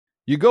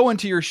You go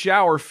into your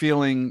shower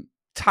feeling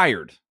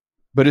tired,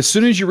 but as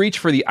soon as you reach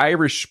for the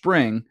Irish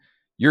Spring,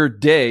 your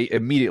day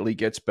immediately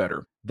gets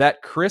better.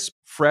 That crisp,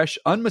 fresh,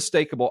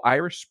 unmistakable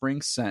Irish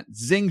Spring scent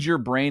zings your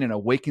brain and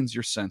awakens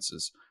your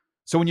senses.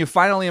 So when you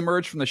finally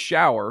emerge from the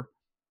shower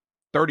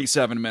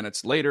 37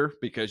 minutes later,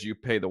 because you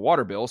pay the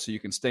water bill so you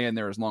can stay in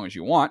there as long as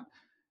you want,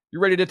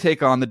 you're ready to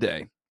take on the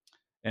day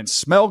and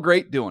smell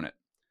great doing it.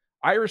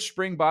 Irish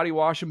Spring Body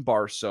Wash and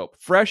Bar Soap.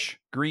 Fresh,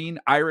 green,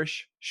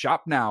 Irish.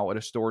 Shop now at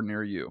a store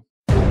near you.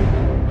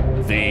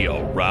 The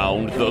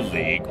Around the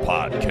League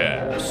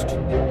podcast.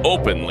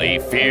 Openly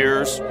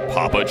fears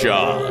Papa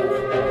John.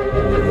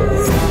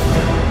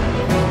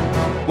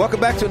 Welcome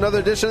back to another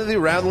edition of the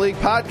Around the League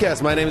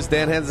podcast. My name is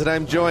Dan Hans, and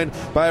I'm joined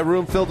by a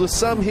room filled with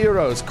some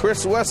heroes,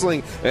 Chris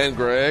Wessling and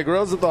Greg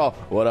Rosenthal.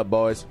 What up,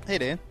 boys? Hey,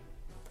 Dan.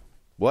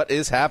 What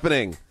is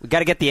happening? We got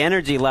to get the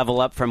energy level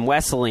up from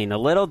Wesseling. A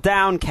little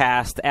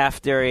downcast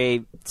after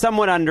a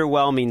somewhat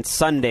underwhelming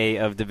Sunday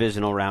of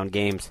divisional round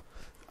games.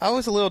 I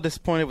was a little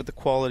disappointed with the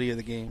quality of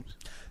the games.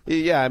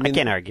 Yeah, I mean, I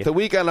can't argue. The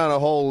weekend on a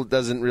whole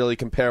doesn't really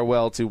compare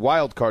well to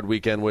Wild Card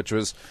Weekend, which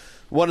was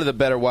one of the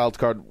better Wild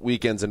Card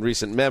weekends in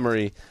recent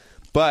memory.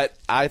 But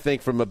I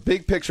think from a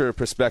big picture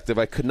perspective,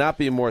 I could not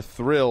be more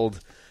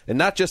thrilled, and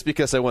not just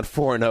because I went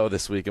 4-0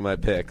 this week in my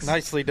picks.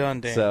 Nicely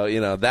done, Dan.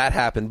 So, that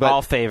happened. But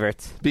all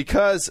favorites.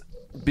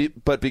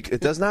 It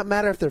does not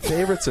matter if they're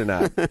favorites or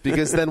not,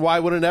 because then why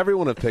wouldn't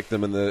everyone have picked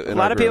them in a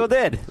lot of people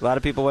did. A lot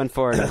of people went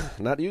for it.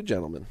 Not you,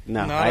 gentlemen.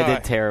 No, I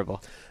did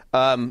terrible.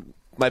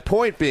 My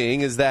point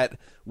being is that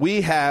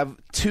we have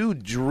two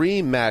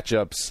dream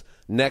matchups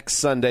next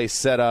Sunday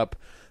set up.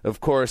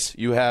 Of course,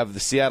 you have the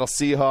Seattle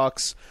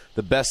Seahawks,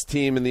 the best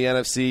team in the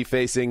NFC,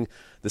 facing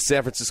the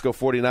San Francisco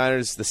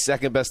 49ers, the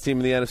second best team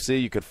in the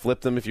NFC. You could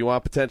flip them if you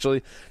want,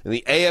 potentially. In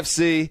the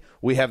AFC,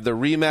 we have the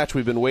rematch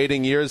we've been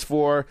waiting years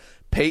for.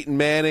 Peyton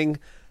Manning,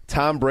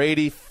 Tom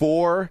Brady,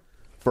 for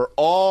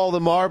all the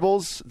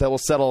marbles that will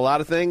settle a lot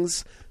of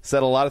things.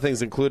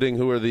 Including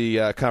who are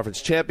the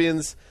conference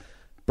champions,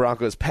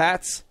 Broncos,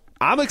 Pats.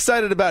 I'm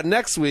excited about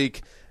next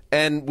week,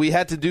 and we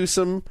had to do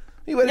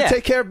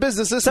take care of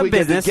business this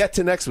weekend to get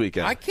to next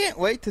weekend. I can't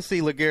wait to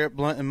see LeGarrette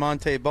Blount and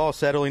Monte Ball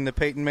settling the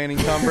Peyton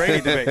Manning-Tom Brady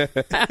debate.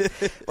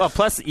 Well,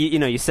 plus,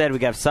 you said we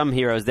got some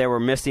heroes there. We're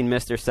missing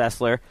Mr.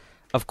 Sessler,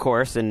 of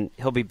course, and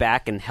he'll be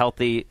back and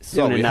healthy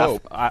soon enough,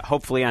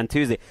 hopefully on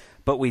Tuesday.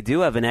 But we do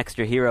have an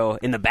extra hero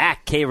in the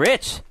back, K.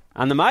 Rich,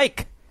 on the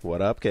mic.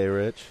 What up, K.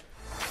 Rich?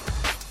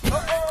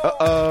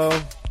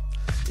 Uh-oh.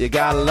 You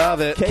gotta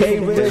love it. K.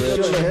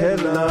 Rich on the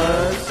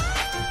headlines.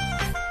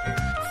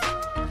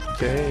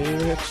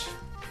 K. Rich.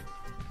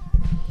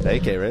 Hey,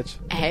 K. Rich.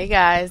 Hey,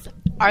 guys.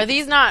 Are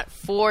these not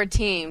four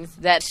teams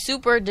that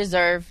super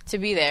deserve to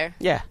be there?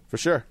 Yeah. For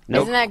sure.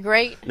 Isn't that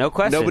great? No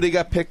question. Nobody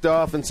got picked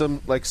off in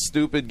some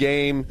stupid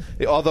game.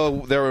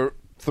 Although there were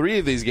 3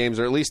 of these games,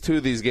 or at least 2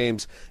 of these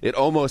games, it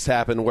almost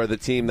happened where the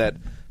team that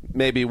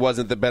maybe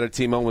wasn't the better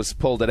team almost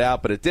pulled it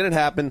out, but it didn't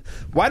happen.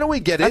 Why don't we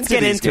get into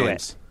these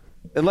games?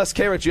 Unless,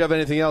 K. Rich, you have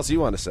anything else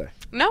you want to say?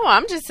 No,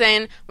 I'm just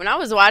saying, when I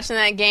was watching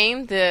that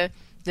game, the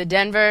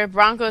Denver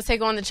Broncos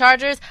take on the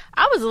Chargers,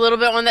 I was a little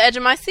bit on the edge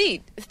of my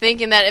seat,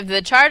 thinking that if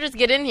the Chargers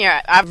get in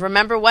here, I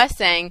remember Wes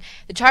saying,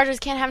 the Chargers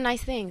can't have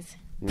nice things.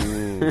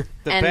 The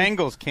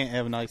Bengals can't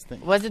have nice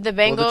things. Was it the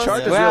Bengals? Well, the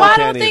Chargers really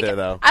can't either,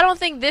 though. I don't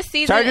think this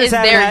season is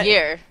their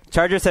year.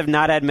 Chargers have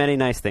not had many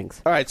nice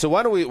things. All right, so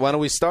why don't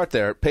we start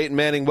there? Peyton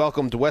Manning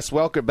welcomed Wes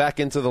Welker back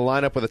into the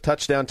lineup with a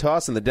touchdown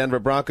toss, and the Denver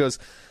Broncos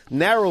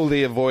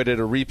narrowly avoided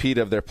a repeat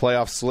of their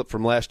playoff slip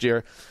from last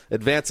year,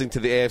 advancing to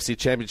the AFC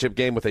Championship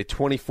game with a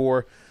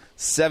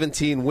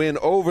 24-17 win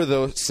over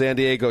the San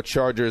Diego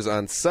Chargers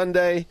on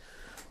Sunday.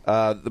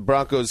 The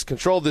Broncos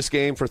controlled this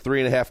game for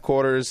 3.5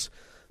 quarters.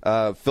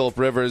 Phillip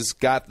Rivers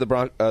got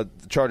the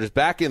Chargers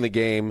back in the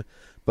game,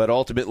 but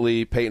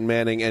ultimately Peyton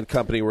Manning and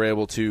company were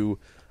able to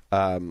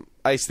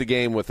ice the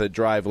game with a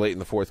drive late in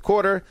the fourth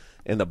quarter,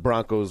 and the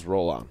Broncos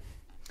roll on.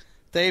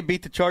 They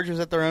beat the Chargers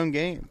at their own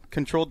game,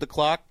 controlled the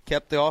clock,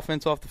 kept the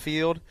offense off the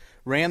field,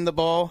 ran the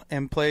ball,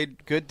 and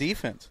played good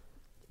defense.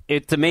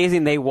 It's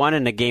amazing they won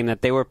in a game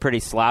that they were pretty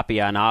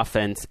sloppy on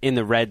offense in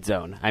the red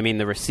zone. I mean,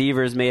 the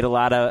receivers made a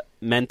lot of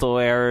mental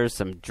errors,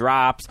 some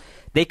drops.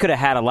 They could have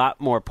had a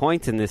lot more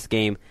points in this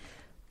game.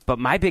 But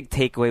my big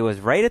takeaway was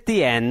right at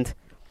the end,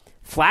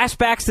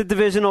 flashbacks to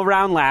divisional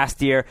round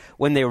last year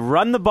when they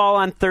run the ball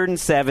on 3rd and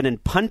 7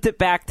 and punt it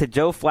back to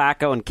Joe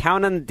Flacco and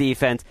count on the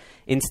defense.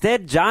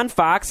 Instead, John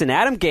Fox and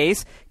Adam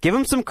Gase, give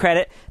them some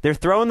credit. They're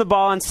throwing the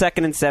ball on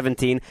 2nd and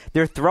 17.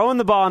 They're throwing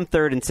the ball on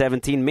 3rd and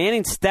 17.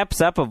 Manning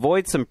steps up,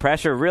 avoids some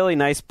pressure. Really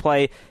nice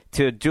play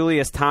to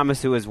Julius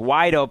Thomas, who is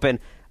wide open.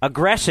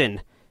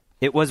 Aggression.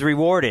 It was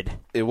rewarded.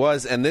 It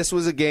was, and this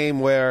was a game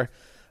where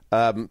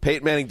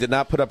Peyton Manning did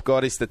not put up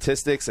gaudy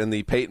statistics, and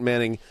the Peyton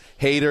Manning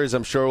haters,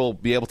 I'm sure, will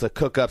be able to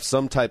cook up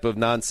some type of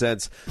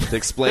nonsense to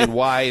explain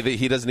why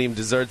he doesn't even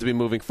deserve to be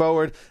moving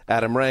forward.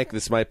 Adam Rank,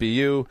 this might be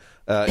you,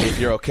 if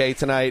you're okay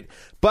tonight.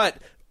 But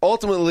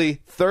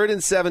ultimately, 3rd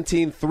and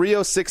 17,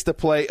 3:06 to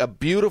play, a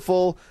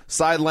beautiful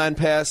sideline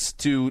pass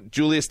to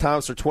Julius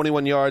Thomas for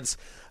 21 yards.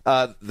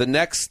 The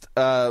next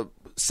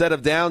set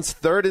of downs,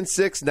 3rd and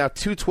 6, now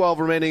 2:12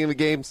 remaining in the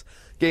game.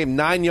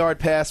 9-yard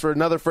pass for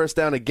another first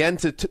down again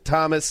to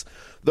Thomas.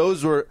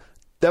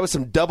 That was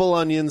some double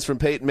onions from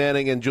Peyton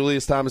Manning, and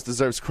Julius Thomas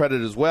deserves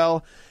credit as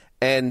well.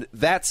 And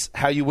that's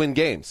how you win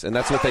games, and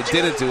that's what they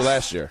didn't do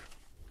last year.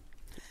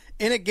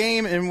 In a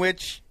game in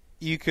which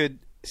you could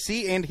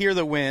see and hear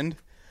the wind,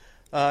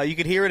 you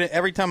could hear it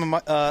every time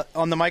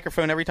on the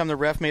microphone every time the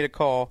ref made a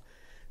call.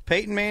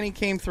 Peyton Manning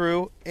came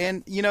through,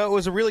 and it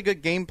was a really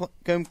good game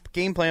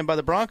plan by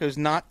the Broncos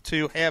not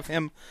to have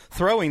him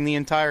throwing the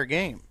entire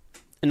game.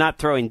 Not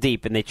throwing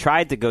deep, and they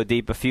tried to go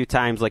deep a few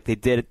times like they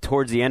did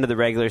towards the end of the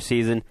regular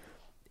season.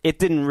 It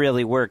didn't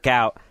really work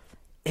out.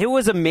 It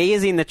was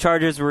amazing the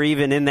Chargers were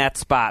even in that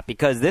spot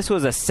because this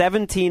was a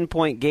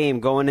 17-point game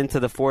going into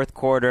the fourth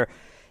quarter.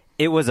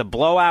 It was a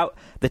blowout.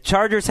 The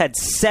Chargers had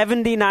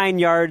 79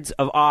 yards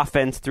of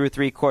offense through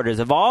 3 quarters.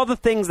 Of all the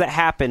things that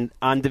happened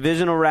on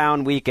Divisional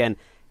Round Weekend,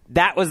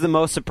 that was the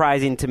most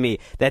surprising to me,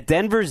 that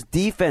Denver's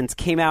defense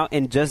came out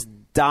and just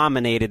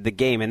dominated the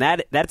game,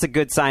 and that's a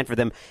good sign for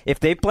them.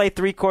 If they play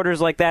 3 quarters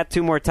like that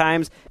 2 more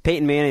times,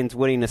 Peyton Manning's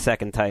winning the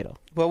second title.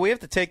 Well, we have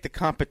to take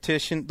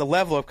the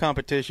level of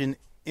competition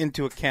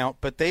into account,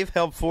 but they've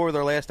held 4 of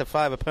their last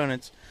 5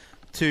 opponents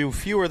to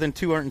fewer than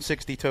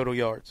 260 total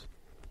yards.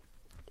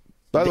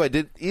 By the way,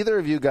 did either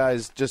of you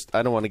guys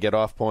I don't want to get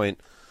off point,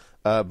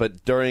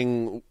 but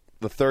during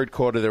the third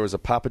quarter there was a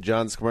Papa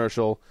John's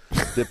commercial.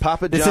 Did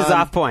Papa John... This is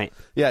off point.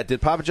 Yeah, did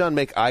Papa John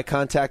make eye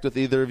contact with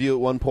either of you at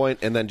one point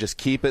and then just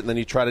keep it, and then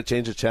you try to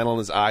change the channel and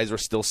his eyes were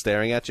still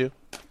staring at you?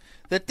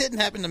 That didn't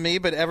happen to me,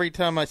 but every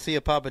time I see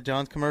a Papa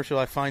John's commercial,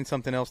 I find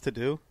something else to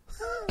do.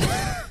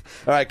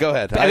 All right, go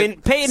ahead.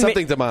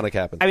 Something demonic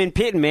happened.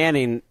 Peyton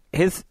Manning,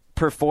 his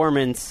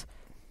performance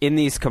in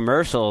these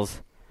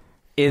commercials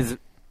is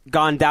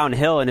gone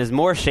downhill and is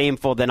more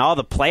shameful than all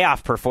the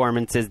playoff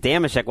performances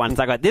Damashek wants to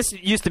talk about. This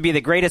used to be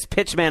the greatest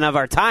pitchman of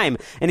our time,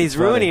 and he's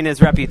ruining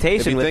his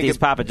reputation with these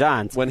Papa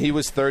Johns. When he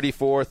was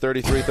 34,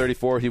 33,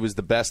 34, he was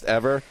the best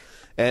ever.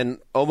 And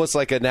almost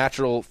like a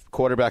natural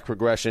quarterback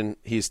progression,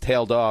 he's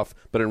tailed off,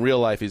 but in real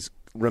life he's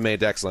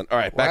remained excellent. All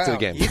right, back to the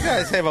game. You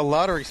guys have a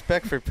lot of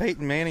respect for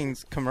Peyton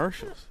Manning's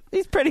commercials.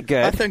 He's pretty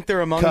good. I think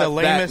they're among the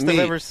lamest I've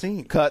ever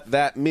seen. Cut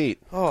that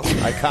meat. Oh,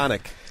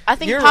 iconic. I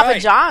think Papa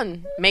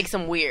John makes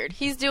him weird.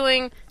 He's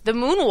doing the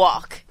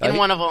moonwalk in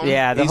one of them.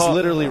 Yeah, he's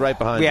literally right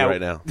behind you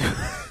right now.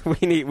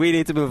 We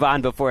need to move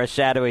on before a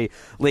shadowy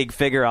league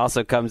figure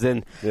also comes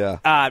in. Yeah,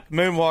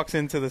 moonwalks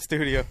into the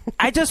studio.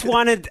 I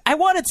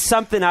wanted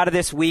something out of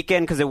this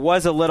weekend because it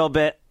was a little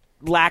bit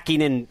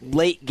lacking in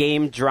late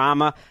game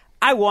drama.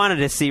 I wanted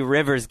to see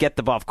Rivers get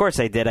the ball. Of course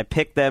I did. I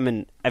picked them,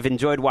 and I've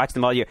enjoyed watching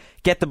them all year.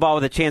 Get the ball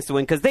with a chance to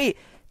win because they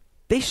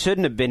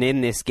shouldn't have been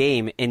in this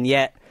game, and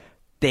yet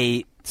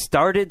they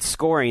started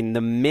scoring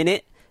the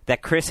minute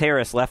that Chris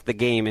Harris left the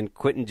game and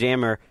Quentin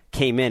Jammer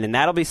came in, and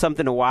that'll be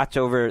something to watch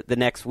over the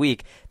next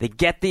week. They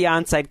get the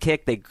onside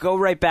kick. They go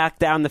right back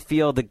down the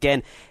field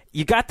again.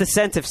 You got the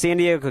sense if San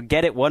Diego could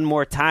get it one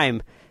more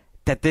time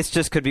that this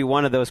just could be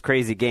one of those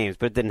crazy games,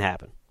 but it didn't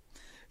happen.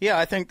 Yeah,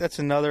 I think that's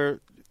another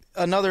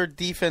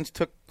defense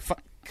took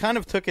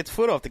its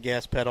foot off the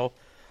gas pedal.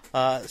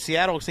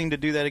 Seattle seemed to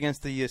do that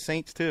against the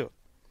Saints too.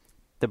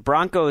 The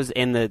Broncos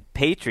and the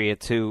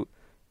Patriots, who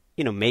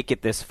make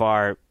it this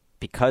far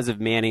because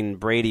of Manning and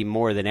Brady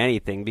more than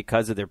anything,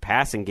 because of their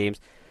passing games.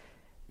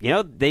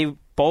 They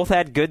both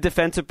had good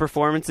defensive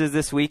performances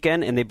this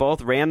weekend, and they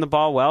both ran the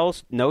ball well.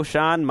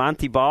 Noshan,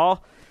 Monty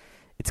Ball.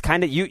 It's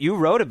kind of you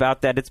wrote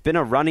about that. It's been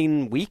a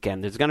running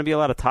weekend. There's going to be a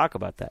lot of talk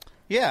about that.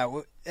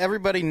 Yeah,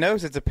 everybody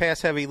knows it's a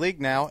pass-heavy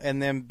league now,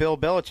 and then Bill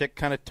Belichick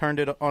kind of turned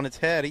it on its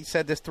head. He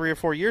said this 3 or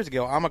 4 years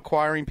ago, I'm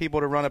acquiring people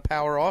to run a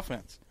power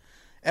offense.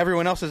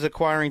 Everyone else is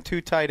acquiring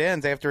 2 tight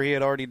ends after he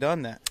had already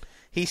done that.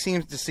 He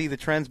seems to see the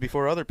trends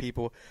before other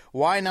people.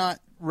 Why not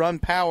run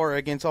power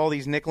against all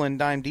these nickel and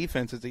dime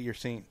defenses that you're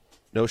seeing?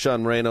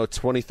 Noshan Reno,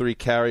 23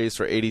 carries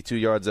for 82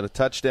 yards and a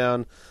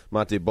touchdown.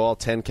 Monty Ball,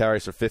 10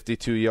 carries for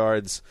 52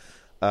 yards.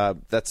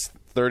 That's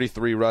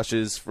 33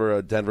 rushes for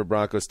a Denver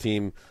Broncos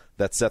team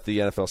that set the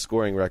NFL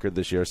scoring record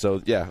this year.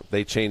 So, yeah,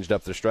 they changed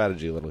up their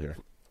strategy a little here.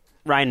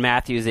 Ryan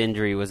Matthews'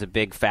 injury was a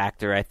big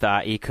factor. I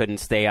thought he couldn't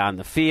stay on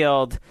the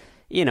field.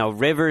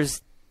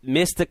 Rivers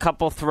missed a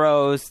couple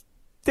throws.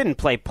 Didn't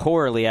play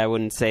poorly, I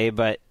wouldn't say,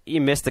 but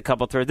he missed a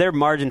couple throws. Their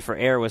margin for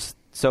error was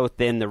so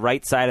thin. The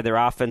right side of their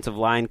offensive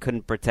line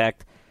couldn't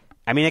protect.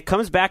 It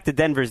comes back to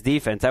Denver's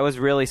defense. I was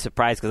really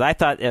surprised because I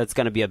thought it was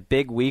going to be a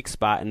big weak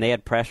spot, and they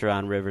had pressure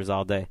on Rivers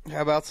all day.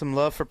 How about some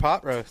love for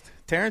pot roast?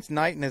 Terrence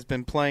Knighton has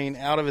been playing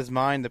out of his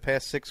mind the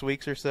past 6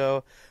 weeks or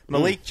so.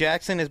 Malik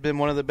Jackson has been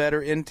one of the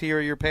better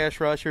interior pass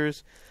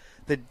rushers.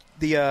 The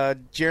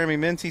Jeremy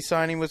Mincy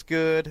signing was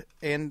good,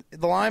 and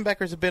the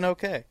linebackers have been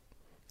okay.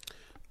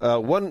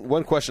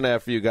 One question I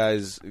have for you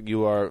guys,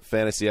 you are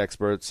fantasy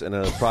experts in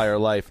a prior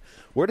life.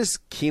 Where does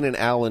Keenan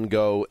Allen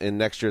go in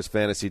next year's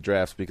fantasy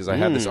drafts? Because I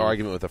had this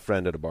argument with a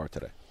friend at a bar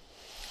today.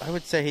 I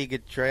would say he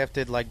get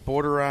drafted like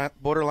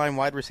borderline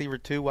wide receiver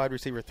 2, wide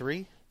receiver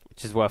 3.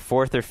 Which is what,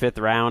 4th or 5th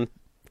round?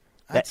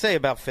 I'd say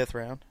about 5th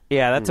round.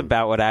 Yeah, that's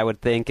about what I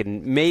would think,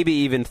 and maybe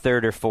even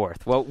 3rd or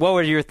 4th. What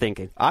were you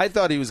thinking? I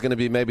thought he was going to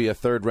be maybe a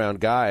 3rd-round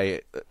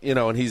guy,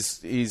 and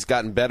he's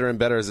gotten better and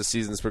better as the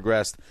season's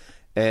progressed,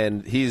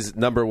 and he's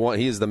number one.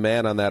 He is the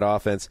man on that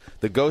offense.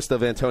 The ghost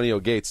of Antonio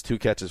Gates, 2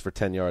 catches for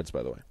 10 yards,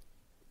 by the way.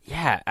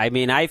 Yeah, I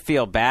mean, I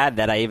feel bad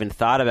that I even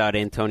thought about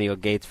Antonio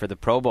Gates for the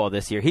Pro Bowl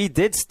this year. He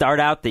did start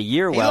out the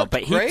year well,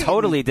 but he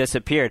totally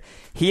disappeared.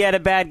 He had a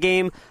bad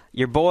game.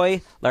 Your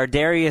boy,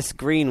 Lardarius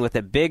Green, with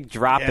a big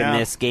drop in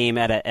this game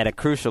at a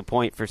crucial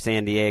point for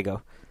San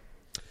Diego.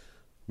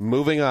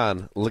 Moving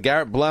on,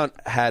 LeGarrette Blount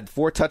had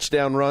 4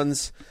 touchdown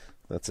runs.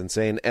 That's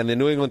insane. And the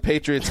New England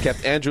Patriots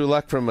kept Andrew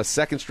Luck from a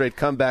 2nd straight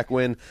comeback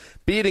win,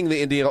 beating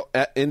the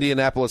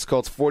Indianapolis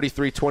Colts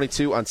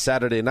 43-22 on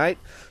Saturday night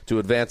to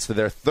advance to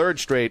their 3rd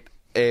straight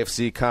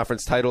AFC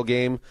conference title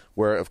game,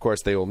 where, of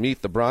course, they will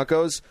meet the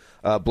Broncos.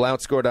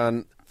 Blount scored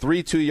on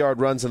 3 2-yard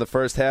runs in the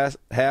first half,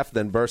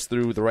 then burst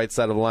through the right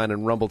side of the line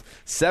and rumbled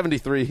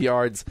 73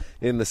 yards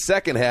in the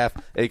second half.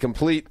 A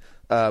complete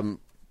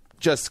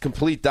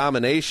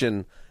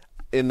domination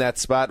in that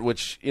spot,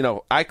 which,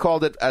 I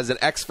called it as an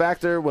X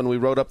factor when we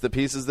wrote up the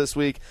pieces this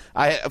week.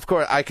 Of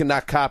course, I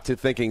cannot cop to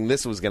thinking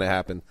this was going to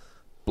happen.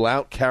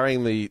 Blount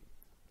carrying the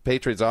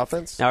Patriots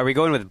offense? Now, are we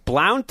going with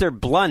Blount or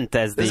Blunt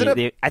as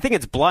I think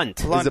it's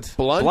Blunt. Is it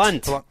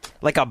Blunt? Blunt.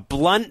 Like a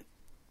blunt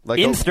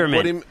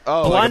instrument. Like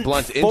a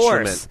blunt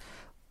instrument.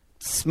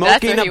 Smoking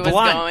That's where a he blunt.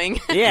 was going.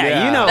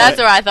 Yeah, you know. That's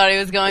where I thought he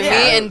was going.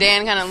 Me and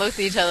Dan kind of looked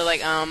at each other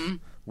like,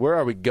 Where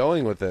are we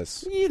going with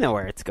this? You know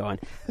where it's going.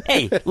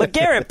 Hey,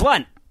 LeGarrette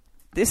Blount,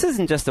 this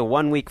isn't just a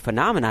 1-week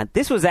phenomenon.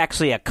 This was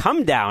actually a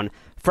come down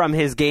from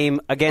his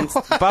game against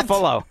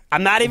Buffalo.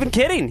 I'm not even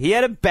kidding. He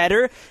had a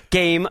better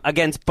game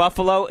against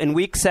Buffalo in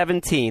Week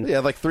 17. He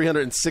had like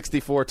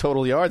 364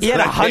 total yards. He had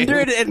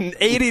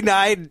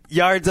 189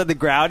 yards on the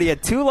ground. He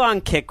had 2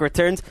 long kick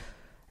returns.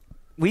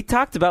 We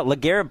talked about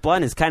LeGarrette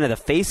Blount as kind of the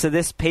face of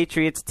this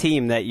Patriots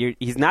team. That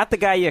he's not the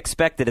guy you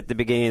expected at the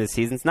beginning of the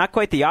season. It's not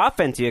quite the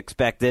offense you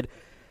expected,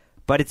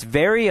 but it's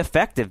very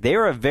effective. They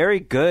are a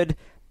very good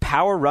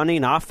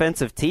power-running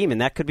offensive team,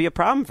 and that could be a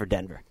problem for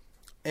Denver.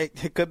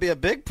 It could be a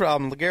big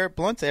problem. LeGarrette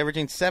Blount's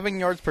averaging 7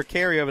 yards per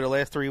carry over the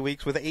last 3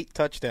 weeks with 8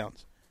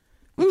 touchdowns.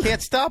 You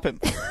can't stop him.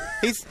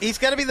 He's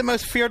got to be the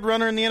most feared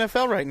runner in the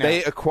NFL right now.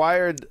 They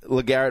acquired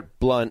LeGarrette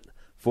Blount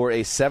for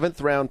a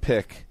 7th-round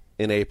pick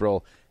in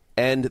April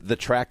and the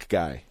track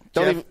guy.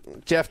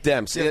 Jeff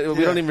Demps.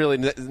 We don't even really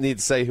need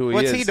to say who he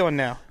is. What's he doing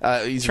now?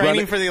 He's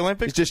training for the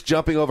Olympics? He's just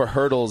jumping over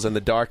hurdles in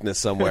the darkness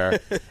somewhere.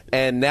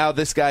 And now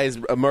this guy has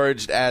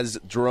emerged as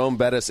Jerome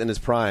Bettis in his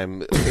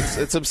prime.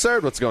 It's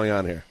absurd what's going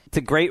on here. It's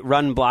a great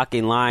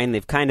run-blocking line.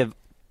 They've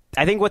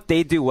I think what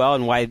they do well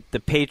and why the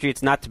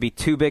Patriots, not to be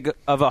too big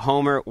of a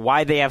homer,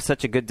 why they have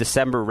such a good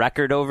December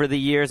record over the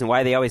years and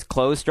why they always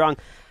close strong,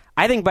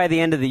 I think by the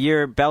end of the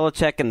year,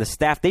 Belichick and the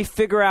staff, they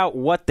figure out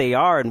what they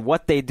are and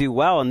what they do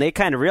well, and they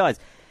kind of realize,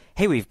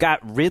 hey, we've got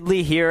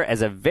Ridley here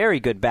as a very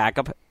good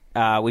backup.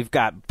 We've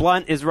got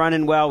Blount is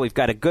running well. We've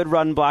got a good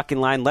run-blocking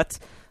line. Let's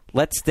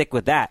stick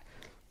with that.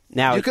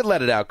 Now, you could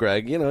let it out,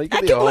 Greg. You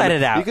could let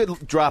it out. You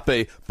could drop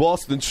a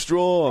Boston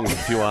Strong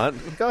if you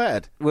want. Go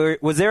ahead.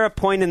 Was there a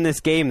point in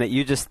this game that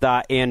you just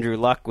thought Andrew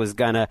Luck was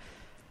going to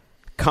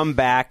come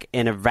back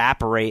and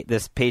evaporate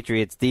this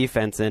Patriots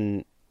defense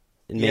and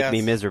make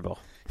me miserable?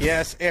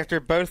 Yes, after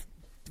both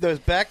those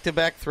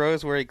back-to-back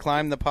throws where he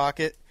climbed the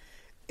pocket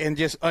and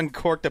just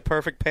uncorked a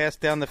perfect pass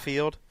down the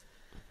field.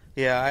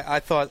 Yeah, I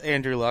thought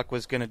Andrew Luck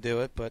was going to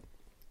do it, but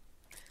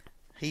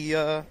he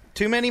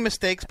too many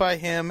mistakes by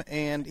him,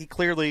 and he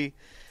clearly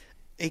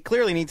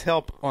needs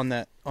help on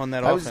that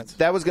offense.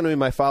 That was going to be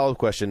my follow-up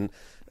question.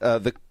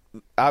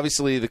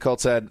 Obviously, the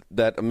Colts had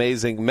that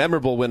amazing,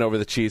 memorable win over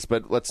the Chiefs,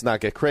 but let's not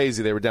get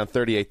crazy. They were down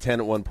 38-10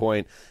 at one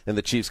point, and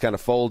the Chiefs kind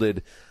of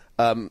folded.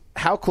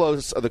 How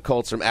close are the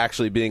Colts from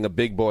actually being a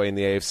big boy in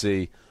the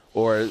AFC,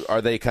 or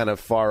are they kind of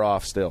far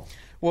off still?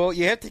 Well,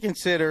 you have to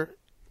consider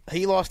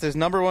he lost his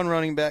number 1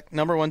 running back,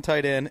 number 1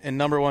 tight end, and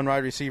number 1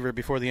 wide receiver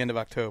before the end of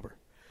October.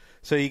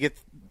 So you get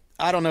 –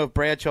 I don't know if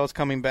Bradshaw's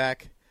coming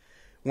back.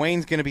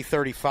 Wayne's going to be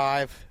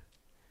 35.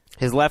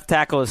 His left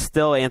tackle is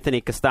still Anthony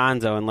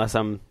Costanzo unless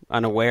I'm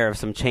unaware of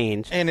some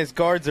change. And his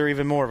guards are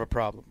even more of a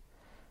problem.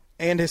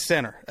 And his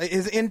center.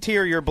 His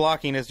interior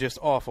blocking is just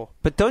awful.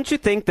 But don't you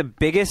think the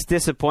biggest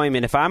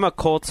disappointment, if I'm a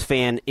Colts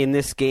fan in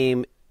this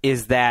game,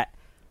 is that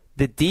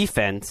the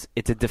defense,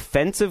 it's a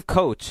defensive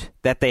coach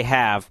that they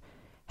have,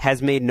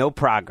 has made no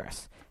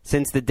progress.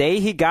 Since the day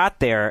he got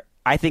there,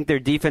 I think their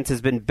defense has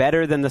been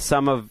better than the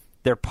sum of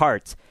their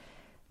parts.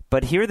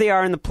 But here they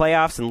are in the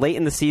playoffs, and late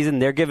in the season,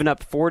 they're giving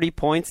up 40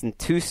 points in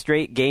 2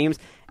 straight games,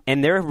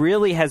 and there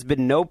really has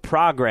been no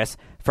progress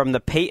from the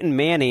Peyton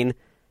Manning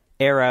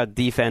era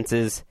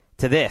defenses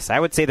to this. I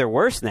would say they're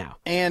worse now.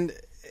 And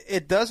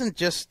it doesn't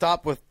just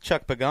stop with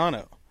Chuck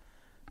Pagano.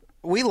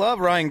 We love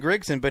Ryan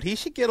Grigson, but he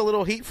should get a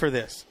little heat for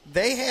this.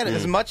 They had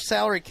as much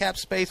salary cap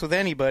space with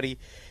anybody,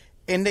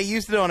 and they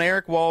used it on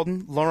Eric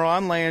Walden,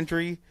 Laurent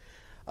Landry,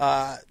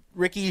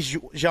 Ricky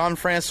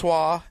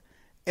Jean-Francois,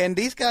 And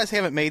these guys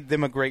haven't made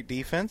them a great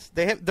defense.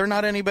 They're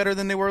not any better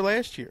than they were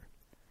last year.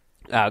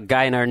 A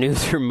guy in our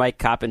newsroom, Mike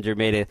Coppinger,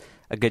 made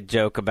a good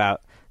joke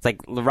about, it's like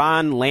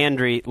Ron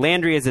Landry.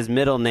 Landry is his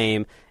middle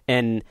name,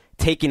 and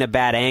taking a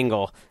bad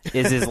angle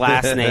is his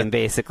last name,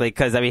 basically.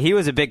 Because, I mean, he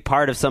was a big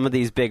part of some of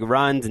these big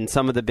runs and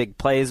some of the big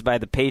plays by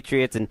the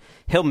Patriots, and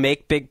he'll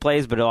make big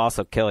plays, but he'll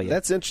also kill you.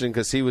 That's interesting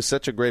because he was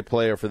such a great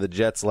player for the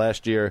Jets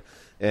last year,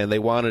 and they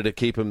wanted to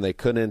keep him. They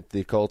couldn't.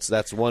 The Colts,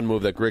 that's one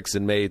move that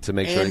Grigson made to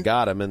make sure he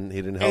got him, and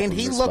he didn't help him. And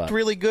he looked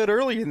really good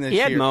early in this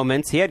year. He had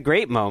moments. He had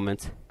great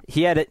moments.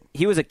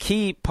 He was a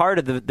key part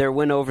of their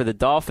win over the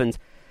Dolphins.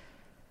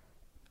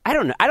 I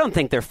don't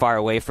think they're far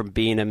away from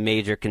being a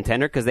major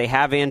contender because they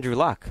have Andrew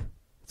Luck.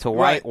 So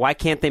why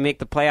can't they make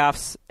the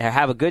playoffs or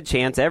have a good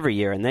chance every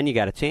year, and then you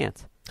got a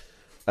chance?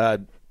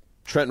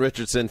 Trent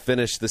Richardson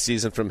finished the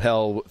season from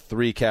hell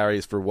 3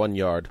 carries for 1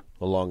 yard,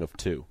 along of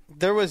 2.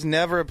 There was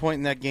never a point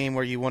in that game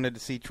where you wanted to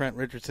see Trent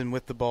Richardson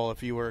with the ball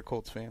if you were a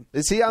Colts fan.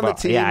 Is he on the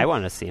team? Yeah, I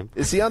want to see him.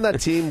 Is he on that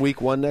team week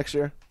 1 next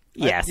year?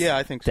 Yes.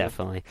 I think so.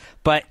 Definitely.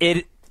 But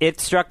it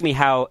struck me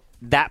how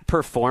that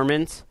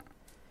performance,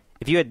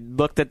 if you had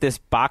looked at this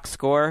box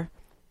score,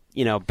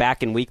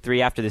 back in week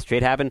 3 after this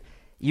trade happened,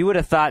 you would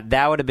have thought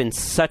that would have been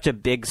such a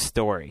big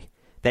story.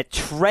 That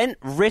Trent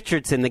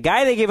Richardson, the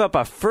guy they gave up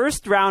a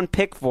first-round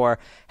pick for,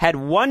 had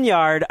 1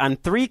 yard on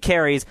 3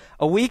 carries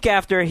a week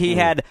after he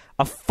had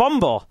a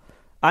fumble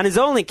on his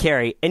only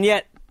carry. And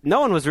yet, no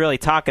one was really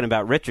talking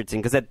about Richardson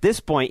because at this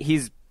point,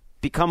 he's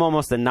become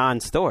almost a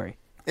non-story.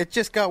 It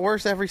just got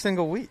worse every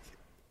single week.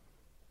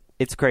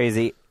 It's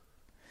crazy.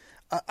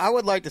 I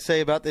would like to say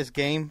about this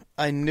game,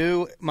 I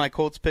knew my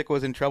Colts pick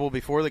was in trouble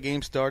before the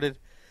game started.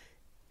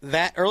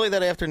 Early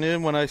that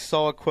afternoon when I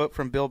saw a quote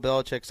from Bill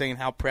Belichick saying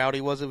how proud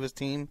he was of his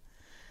team,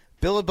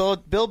 Bill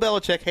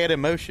Belichick had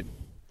emotion.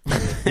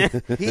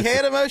 He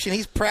had emotion.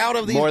 He's proud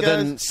of these More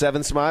guys. than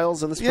 7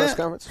 smiles in this press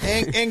conference?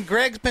 And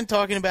Greg's been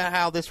talking about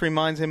how this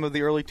reminds him of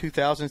the early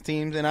 2000s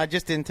teams, and I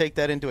just didn't take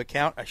that into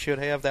account. I should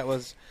have. That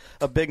was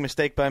a big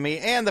mistake by me.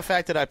 And the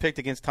fact that I picked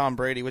against Tom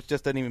Brady, which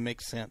just doesn't even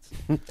make sense.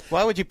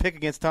 Why would you pick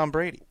against Tom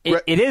Brady?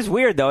 It is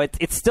weird, though.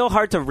 It's still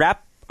hard to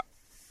wrap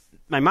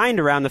my mind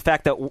around the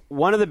fact that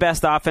one of the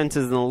best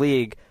offenses in the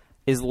league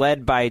is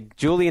led by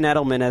Julian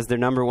Edelman as their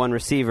number 1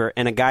 receiver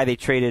and a guy they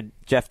traded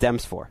Jeff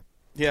Demps for.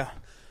 Yeah.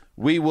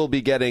 We will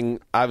be getting,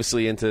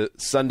 obviously, into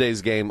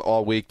Sunday's game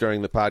all week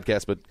during the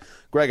podcast. But,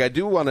 Greg,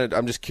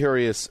 I'm just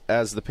curious,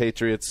 as the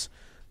Patriots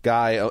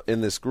guy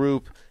in this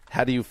group,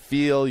 how do you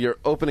feel, your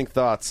opening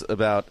thoughts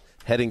about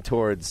heading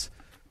towards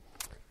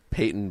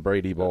Peyton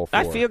Brady Bowl 4?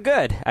 I feel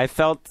good. I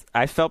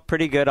felt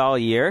pretty good all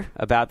year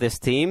about this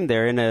team.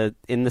 They're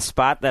in the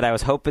spot that I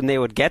was hoping they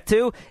would get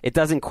to. It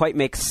doesn't quite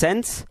make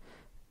sense,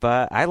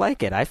 but I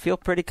like it. I feel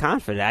pretty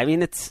confident. I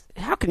mean,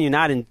 how can you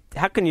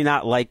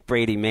not like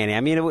Brady Manning?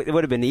 I mean, it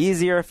would have been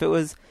easier if it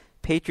was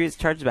Patriots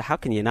Chargers, but how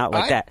can you not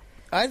like that?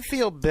 I'd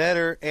feel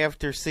better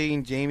after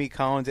seeing Jamie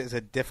Collins as a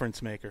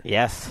difference maker.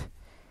 Yes.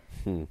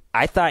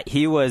 I thought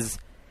he was.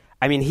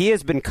 I mean, he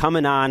has been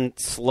coming on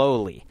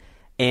slowly,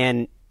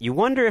 and you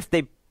wonder if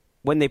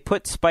when they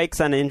put spikes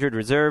on injured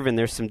reserve, and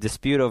there's some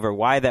dispute over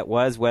why that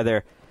was,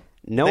 whether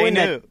knowing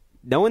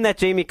that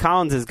Jamie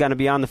Collins is going to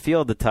be on the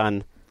field a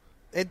ton.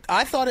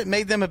 I thought it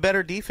made them a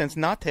better defense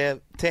not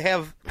to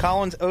have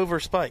Collins over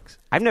spikes.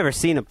 I've never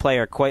seen a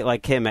player quite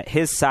like him at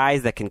his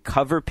size that can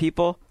cover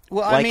people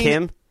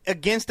him.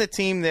 Against a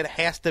team that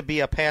has to be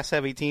a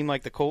pass-heavy team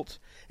like the Colts.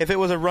 If it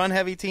was a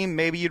run-heavy team,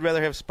 maybe you'd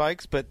rather have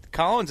spikes, but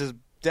Collins is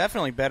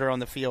definitely better on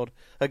the field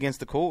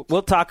against the Colts.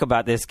 We'll talk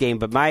about this game,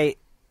 but my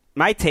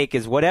take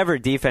is whatever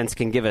defense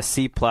can give a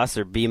C+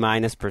 or B-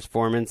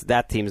 performance,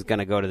 that team's going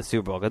to go to the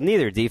Super Bowl. Because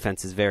neither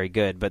defense is very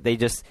good, but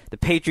the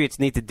Patriots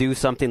need to do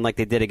something like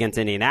they did against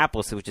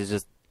Indianapolis, which is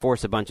just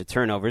force a bunch of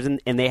turnovers,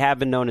 and they have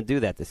been known to do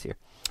that this year.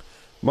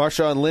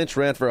 Marshawn Lynch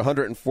ran for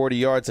 140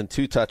 yards and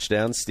 2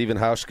 touchdowns. Stephen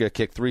Hauschka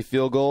kicked 3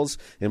 field goals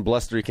in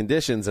blustery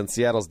conditions, and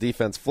Seattle's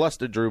defense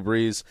flustered Drew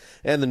Brees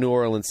and the New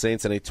Orleans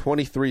Saints in a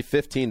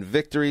 23-15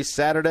 victory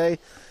Saturday.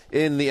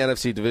 In the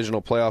NFC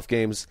Divisional Playoff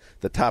games,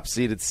 the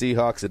top-seeded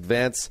Seahawks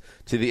advance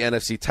to the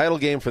NFC title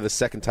game for the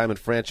second time in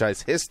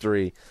franchise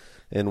history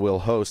and will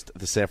host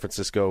the San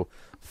Francisco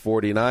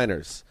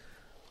 49ers.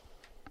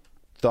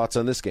 Thoughts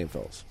on this game,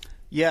 fellas?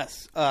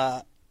 Yes.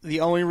 The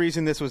only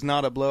reason this was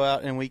not a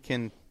blowout, and we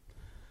can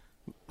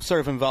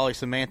serve and volley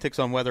semantics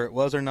on whether it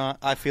was or not,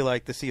 I feel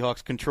like the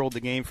Seahawks controlled the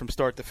game from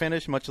start to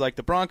finish, much like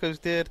the Broncos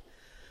did.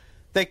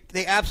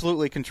 They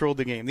absolutely controlled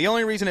the game. The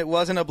only reason it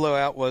wasn't a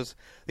blowout was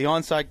the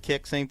onside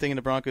kick, same thing in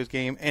the Broncos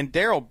game, and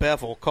Darrell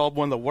Bevel called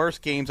one of the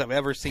worst games I've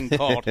ever seen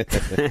called.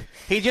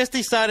 He just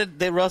decided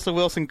that Russell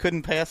Wilson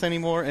couldn't pass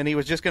anymore, and he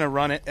was just going to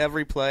run it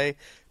every play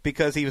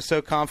because he was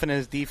so confident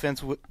his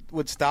defense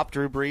would stop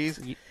Drew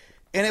Brees.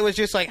 And it was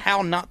just like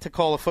how not to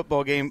call a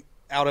football game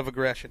out of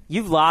aggression.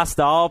 You've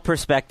lost all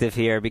perspective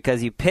here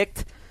because you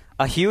picked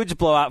a huge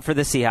blowout for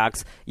the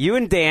Seahawks. You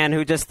and Dan,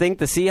 who just think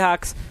the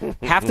Seahawks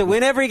have to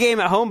win every game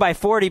at home by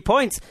 40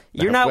 points,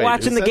 you're not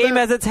watching the game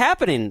as it's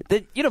happening.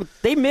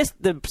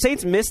 The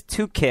Saints missed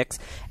 2 kicks.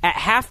 At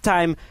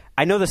halftime,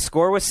 I know the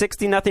score was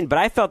 60-0, but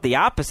I felt the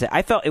opposite.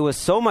 I felt it was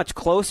so much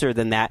closer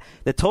than that.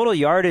 The total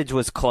yardage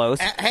was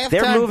close. At halftime,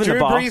 They're moving Drew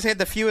the ball. Brees had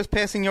the fewest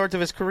passing yards of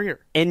his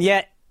career. And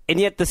yet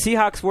the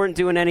Seahawks weren't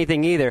doing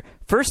anything either.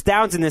 First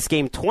downs in this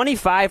game,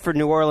 25 for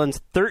New Orleans,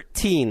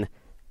 13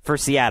 for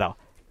Seattle.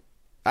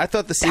 I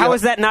thought the Seahawks... How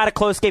is that not a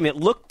close game? It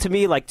looked to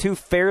me like two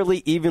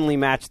fairly evenly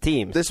matched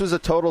teams. This was a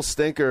total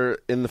stinker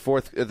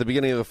at the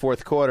beginning of the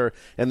fourth quarter,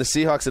 and the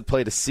Seahawks had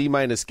played a C-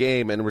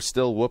 game and were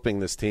still whooping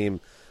this team,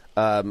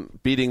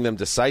 beating them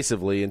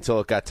decisively until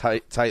it got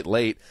tight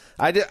late.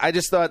 I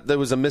just thought there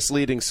was a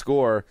misleading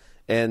score,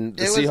 and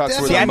the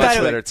Seahawks were the much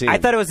better team. I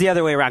thought it was the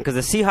other way around because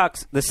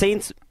the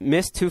Saints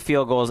missed 2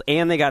 field goals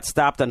and they got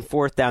stopped on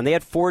fourth down. They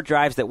had 4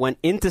 drives that went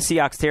into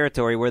Seahawks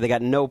territory where they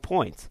got no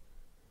points.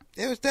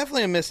 It was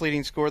definitely a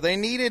misleading score. They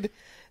needed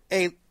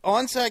a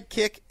onside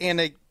kick and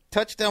a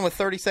touchdown with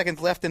 30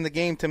 seconds left in the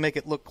game to make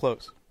it look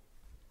close.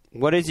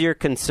 What is your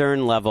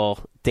concern level,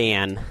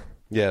 Dan?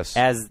 Yes.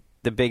 As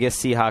the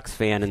biggest Seahawks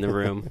fan in the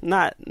room.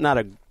 not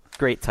a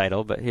great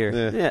title, but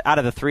here, out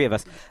of the 3 of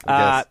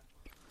us.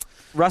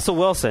 Russell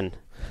Wilson,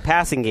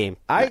 passing game.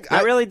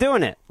 Not really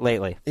doing it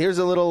lately. Here's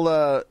a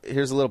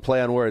little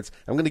play on words.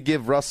 I'm going to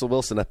give Russell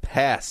Wilson a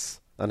pass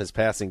on his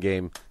passing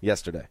game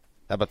yesterday.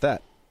 How about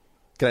that?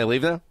 Can I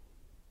leave now?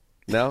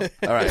 No?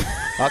 All right.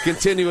 I'll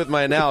continue with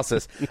my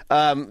analysis.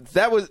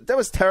 That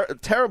was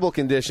terrible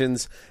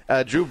conditions.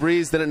 Drew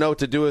Brees didn't know what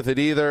to do with it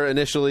either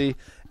initially,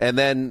 and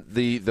then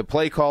the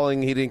play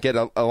calling, he didn't get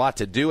a lot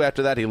to do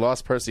after that. He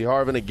lost Percy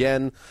Harvin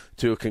again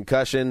to a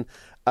concussion.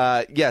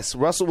 Yes,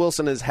 Russell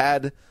Wilson has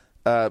had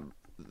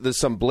there's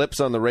some blips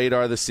on the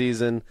radar this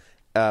season,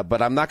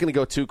 but I'm not going to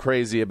go too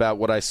crazy about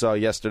what I saw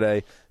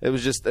yesterday. It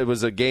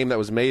was a game that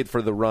was made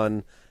for the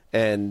run,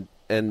 and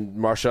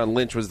Marshawn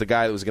Lynch was the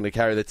guy that was going to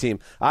carry the team.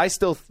 I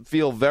still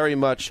feel very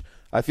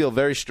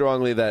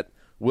strongly that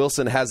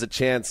Wilson has a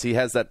chance. He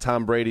has that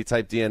Tom Brady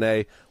type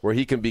DNA where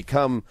he can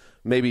become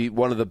maybe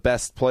one of the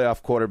best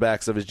playoff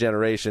quarterbacks of his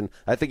generation.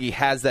 I think he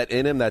has that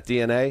in him, that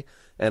DNA,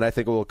 and I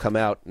think it will come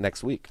out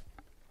next week.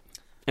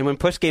 And when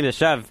push came to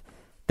shove,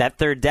 that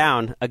third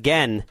down,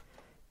 again,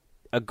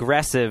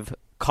 aggressive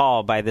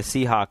call by the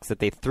Seahawks that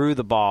they threw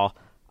the ball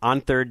on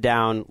third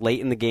down late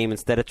in the game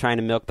instead of trying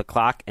to milk the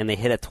clock, and they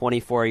hit a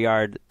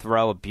 24-yard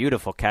throw, a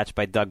beautiful catch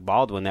by Doug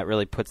Baldwin that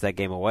really puts that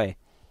game away.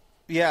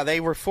 Yeah,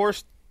 they were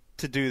forced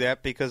to do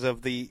that because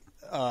of the,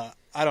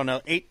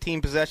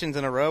 18 possessions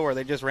in a row where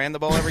they just ran the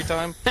ball every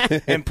time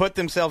and put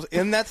themselves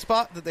in that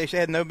spot that they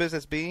had no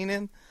business being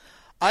in.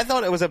 I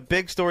thought it was a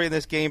big story in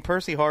this game.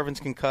 Percy Harvin's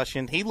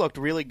concussion. He looked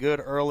really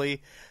good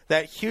early.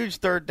 That huge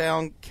third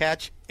down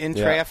catch in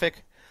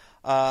traffic.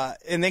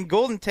 And then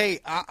Golden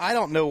Tate, I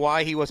don't know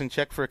why he wasn't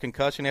checked for a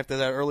concussion after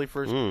that early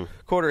first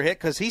quarter hit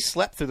because he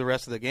slept through the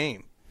rest of the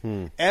game.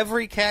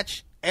 Every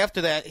catch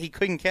after that, he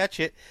couldn't catch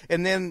it,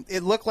 and then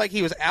it looked like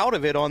he was out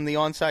of it on the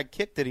onside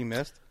kick that he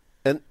missed.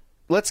 And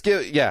let's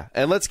give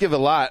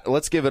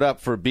it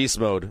up for beast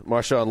mode,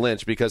 Marshawn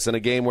Lynch, because in a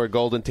game where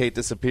Golden Tate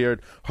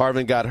disappeared,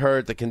 Harvin got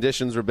hurt, the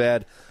conditions were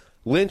bad.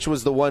 Lynch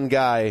was the one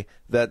guy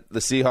that the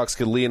Seahawks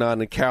could lean on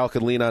and Carroll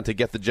could lean on to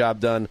get the job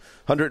done.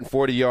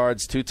 140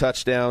 yards, 2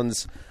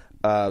 touchdowns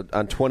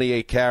on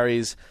 28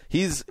 carries.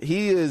 He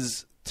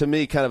is, to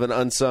me, kind of an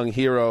unsung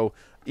hero.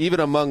 Even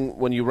among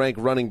when you rank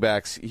running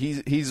backs,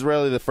 he's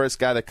really the first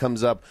guy that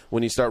comes up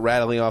when you start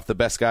rattling off the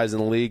best guys in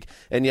the league.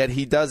 And yet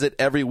he does it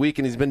every week,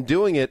 and he's been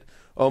doing it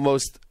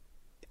almost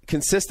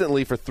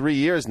consistently for 3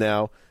 years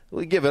now.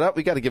 We give it up.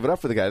 We got to give it up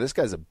for the guy. This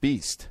guy's a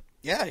beast.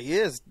 Yeah, he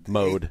is.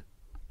 Mode.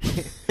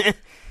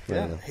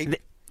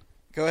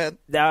 Go ahead.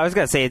 I was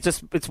going to say,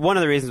 it's one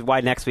of the reasons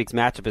why next week's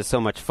matchup is so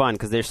much fun,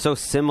 because they're so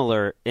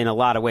similar in a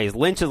lot of ways.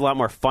 Lynch is a lot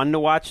more fun to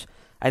watch,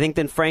 I think,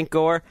 than Frank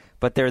Gore,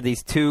 but they're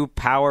these 2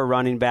 power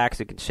running backs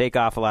who can shake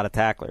off a lot of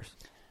tacklers.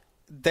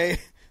 They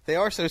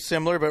are so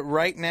similar, but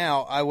right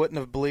now I wouldn't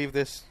have believed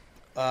this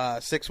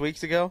 6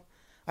 weeks ago.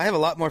 I have a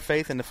lot more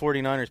faith in the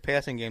 49ers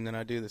passing game than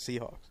I do the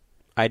Seahawks.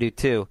 I do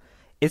too.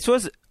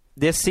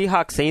 This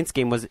Seahawks-Saints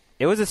game was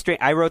a strange.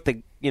 I wrote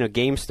the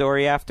game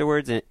story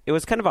afterwards, and it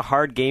was kind of a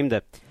hard game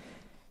to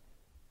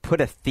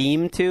put a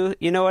theme to.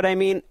 You know what I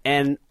mean?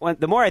 And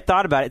the more I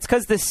thought about it, it's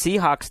because this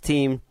Seahawks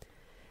team,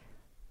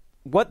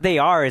 what they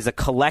are is a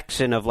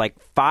collection of like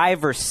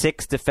 5 or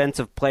 6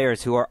 defensive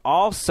players who are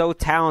all so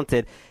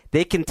talented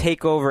they can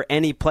take over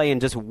any play and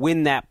just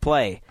win that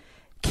play.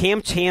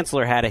 Cam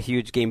Chancellor had a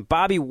huge game.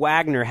 Bobby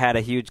Wagner had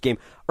a huge game.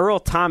 Earl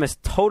Thomas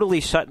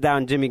totally shut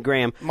down Jimmy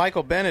Graham.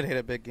 Michael Bennett had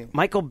a big game.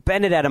 Michael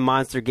Bennett had a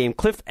monster game.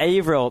 Cliff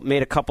Averill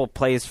made a couple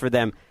plays for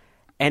them.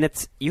 And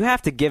you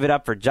have to give it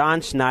up for John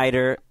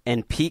Schneider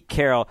and Pete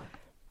Carroll.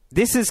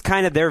 This is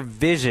kind of their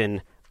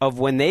vision of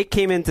when they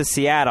came into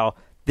Seattle.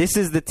 This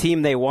is the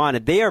team they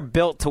wanted. They are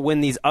built to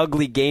win these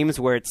ugly games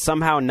where it's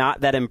somehow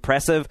not that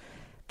impressive.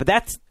 But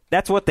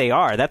that's what they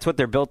are. That's what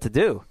they're built to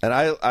do.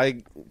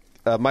 And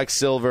Mike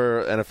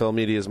Silver, NFL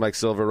Media's Mike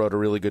Silver, wrote a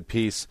really good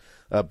piece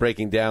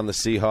breaking down the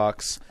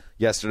Seahawks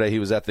yesterday. He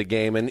was at the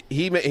game, and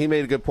he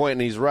made a good point,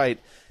 and he's right,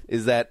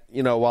 is that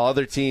while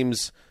other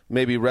teams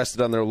maybe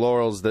rested on their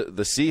laurels. The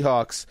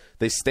Seahawks,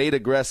 they stayed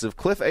aggressive.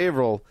 Cliff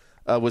Averill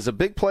was a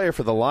big player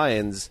for the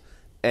Lions,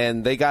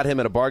 and they got him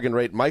at a bargain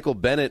rate. Michael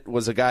Bennett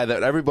was a guy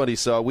that everybody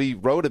saw. We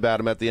wrote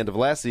about him at the end of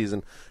last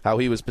season, how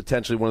he was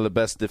potentially one of the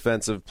best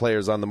defensive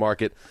players on the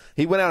market.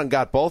 He went out and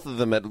got both of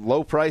them at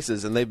low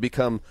prices, and they've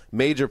become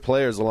major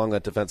players along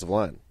that defensive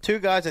line. Two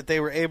guys that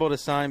they were able to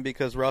sign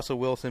because Russell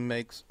Wilson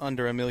makes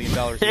under $1 million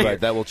a year. Right,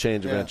 that will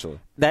change eventually.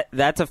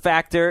 That's a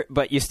factor,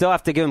 but you still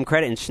have to give him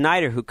credit. And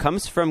Schneider, who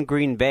comes from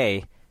Green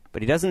Bay,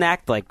 but he doesn't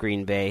act like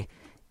Green Bay.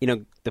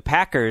 The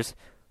Packers,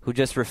 who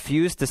just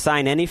refuse to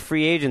sign any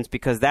free agents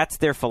because that's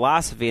their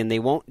philosophy, and they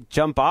won't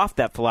jump off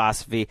that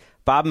philosophy.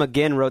 Bob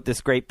McGinn wrote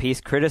this great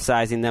piece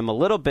criticizing them a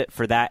little bit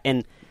for that,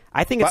 and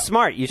I think it's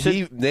smart. You should.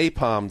 He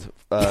napalmed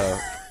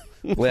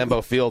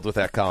Lambeau Field with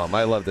that column.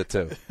 I loved it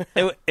too.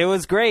 It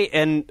was great,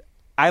 and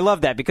I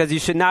love that because you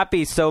should not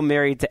be so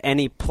married to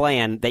any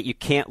plan that you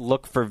can't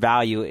look for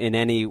value in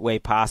any way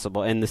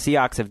possible. And the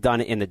Seahawks have done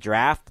it in the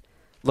draft,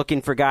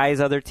 looking for guys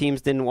other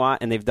teams didn't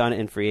want, and they've done it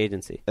in free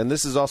agency. And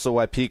this is also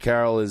why Pete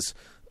Carroll is,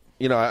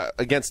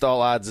 against all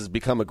odds, has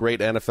become a great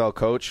NFL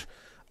coach.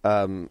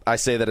 I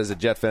say that as a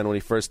Jet fan when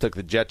he first took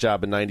the Jet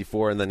job in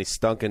 '94, and then he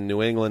stunk in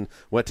New England,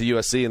 went to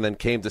USC, and then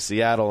came to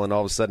Seattle, and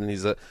all of a sudden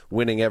he's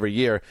winning every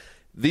year.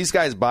 These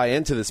guys buy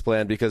into this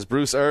plan because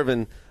Bruce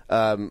Irvin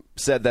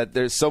said that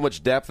there's so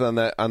much depth on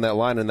that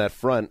line and that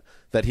front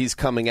that he's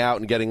coming out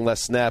and getting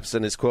less snaps,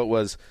 and his quote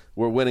was,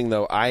 "We're winning,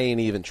 though. I ain't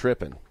even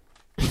tripping."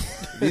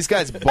 These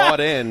guys bought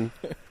in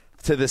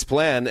to this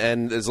plan,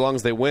 and as long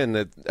as they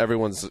win,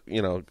 everyone's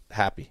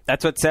happy.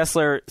 That's what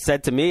Sessler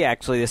said to me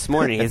actually this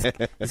morning.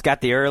 He's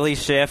got the early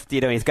shift.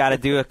 He's got to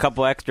do a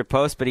couple extra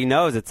posts, but he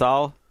knows it's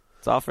all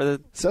for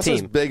the Sessler's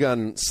team. big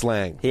on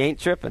slang. He ain't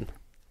tripping.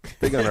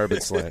 Big on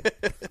urban slang.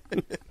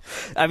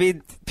 I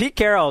mean, Pete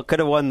Carroll could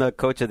have won the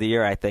Coach of the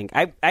Year, I think.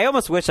 I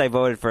almost wish I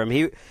voted for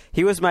him.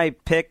 He was my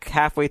pick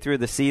halfway through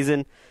the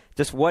season.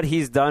 Just what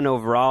he's done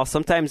overall.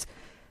 Sometimes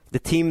the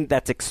team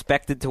that's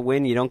expected to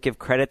win, you don't give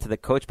credit to the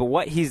coach, but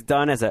what he's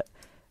done as a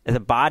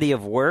body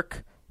of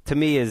work, to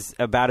me, is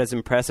about as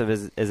impressive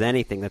as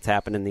anything that's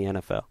happened in the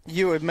NFL.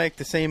 You would make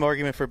the same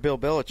argument for Bill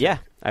Belichick. Yeah,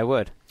 I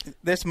would.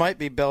 This might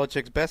be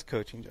Belichick's best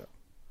coaching job.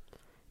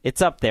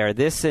 It's up there.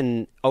 This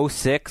in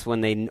 2006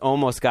 when they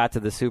almost got to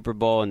the Super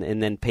Bowl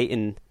and then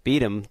Peyton beat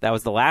them. That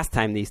was the last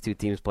time these two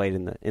teams played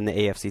in the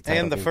AFC title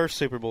and the game. first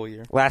Super Bowl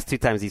year. Last two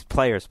times these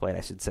players played,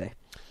 I should say.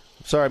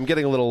 Sorry, I'm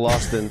getting a little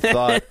lost in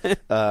thought.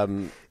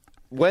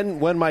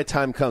 When my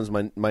time comes,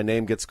 my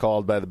name gets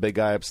called by the big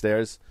guy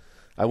upstairs,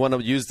 I want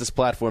to use this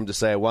platform to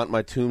say I want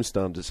my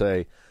tombstone to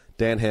say,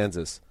 Dan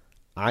Hansis,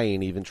 I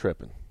ain't even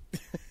tripping.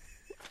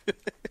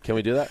 Can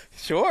we do that?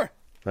 Sure.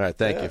 All right,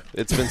 thank you.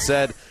 It's been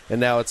said, and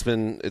now it's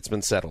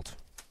been settled.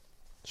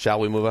 Shall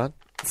we move on?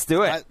 Let's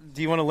do it.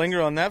 Do you want to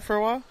linger on that for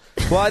a while?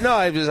 Well, I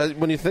know.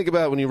 When you think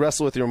about when you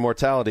wrestle with your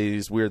mortality,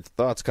 these weird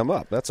thoughts come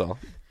up. That's all.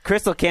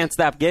 Crystal can't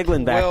stop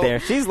giggling back there.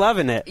 She's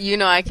loving it.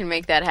 I can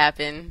make that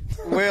happen.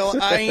 Well,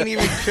 I ain't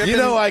even tripping.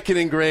 I can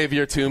engrave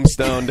your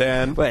tombstone,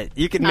 Dan. But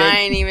you can I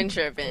ain't even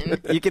tripping.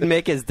 You can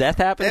make his death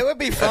happen. It would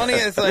be funny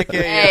as like a.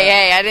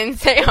 Hey, I didn't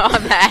say all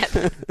that.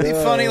 It'd be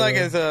funny like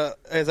as a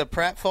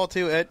pratfall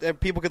too.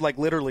 People could like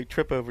literally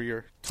trip over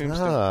your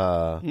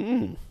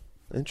tombstone.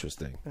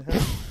 Interesting.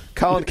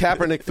 Colin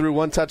Kaepernick threw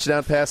one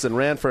touchdown pass and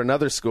ran for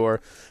another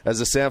score as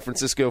the San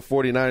Francisco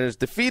 49ers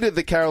defeated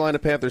the Carolina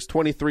Panthers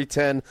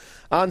 23-10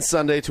 on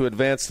Sunday to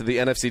advance to the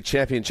NFC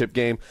Championship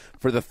game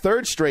for the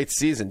third straight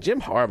season.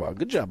 Jim Harbaugh,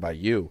 good job by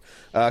you.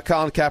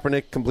 Colin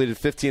Kaepernick completed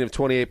 15 of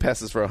 28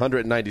 passes for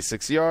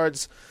 196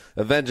 yards,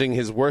 avenging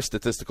his worst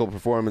statistical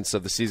performance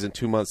of the season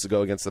 2 months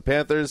ago against the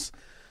Panthers.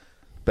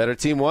 Better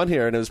team won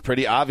here, and it was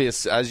pretty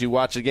obvious as you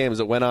watch the game as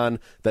it went on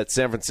that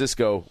San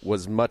Francisco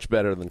was much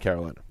better than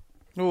Carolina.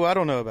 Ooh, I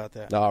don't know about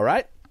that. All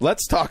right,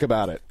 let's talk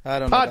about it. I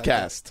don't know about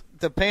Podcast. that.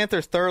 The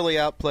Panthers thoroughly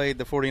outplayed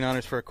the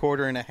 49ers for a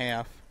quarter and a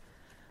half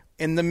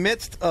in the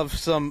midst of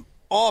some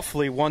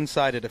awfully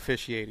one-sided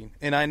officiating.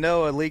 And I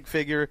know a league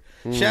figure,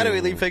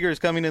 shadowy league figure is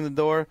coming in the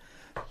door,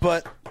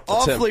 but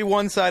awfully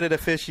one-sided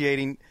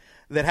officiating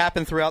that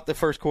happened throughout the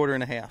first quarter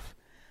and a half.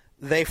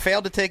 They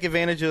failed to take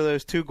advantage of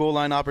those two goal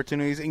line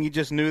opportunities, and you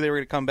just knew they were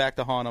going to come back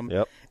to haunt them.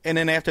 Yep. And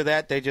then after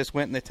that, they just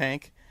went in the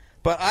tank.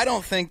 But I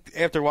don't think,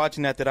 after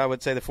watching that I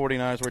would say the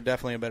 49ers were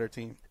definitely a better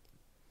team.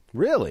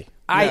 Really?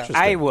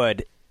 I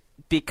would,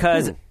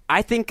 because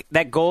I think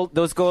that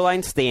those goal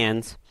line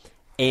stands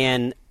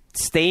and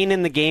staying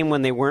in the game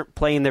when they weren't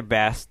playing their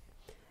best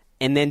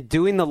and then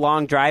doing the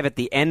long drive at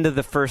the end of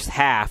the first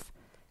half,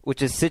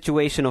 which is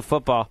situational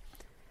football,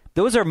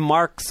 those are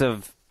marks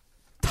of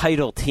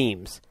title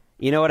teams.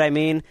 You know what I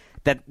mean?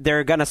 That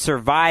they're going to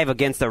survive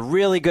against a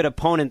really good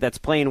opponent that's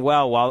playing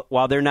well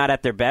while they're not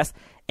at their best,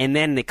 and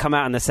then they come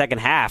out in the second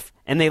half,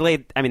 and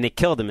they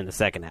killed them in the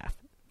second half.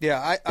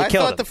 Yeah, I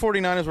thought the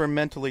 49ers were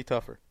mentally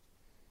tougher.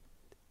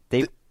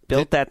 They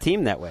built that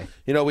team that way.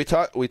 We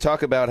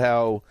talk about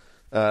how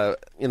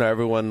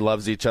everyone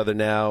loves each other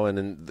now,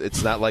 and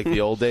it's not like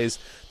the old days.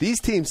 These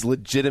teams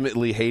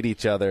legitimately hate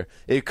each other.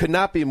 It could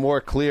not be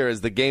more clear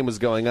as the game was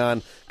going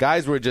on.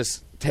 Guys were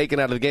just taken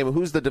out of the game.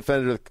 Who's the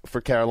defender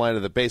for Carolina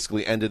that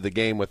basically ended the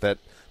game with that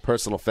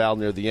personal foul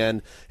near the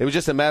end? It was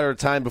just a matter of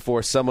time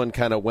before someone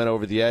kind of went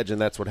over the edge,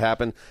 and that's what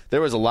happened.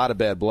 There was a lot of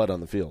bad blood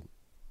on the field.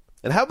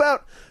 And how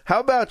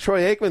about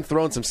Troy Aikman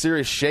throwing some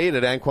serious shade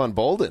at Anquan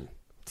Bolden?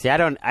 See, I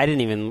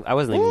wasn't even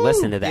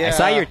listening to that. Yeah. I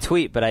saw your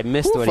tweet, but I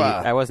missed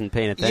I wasn't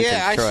paying attention.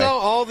 Yeah, I Troy. saw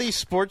all these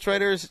sports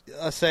writers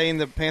saying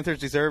the Panthers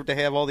deserved to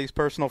have all these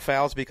personal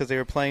fouls because they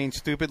were playing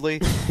stupidly.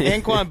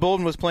 Anquan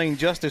Bolden was playing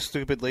just as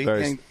stupidly,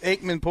 and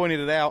Aikman pointed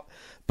it out,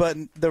 but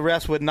the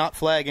refs would not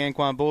flag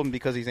Anquan Bolden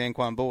because he's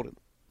Anquan Bolden.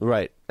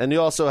 Right. And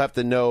you also have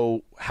to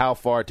know how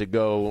far to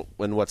go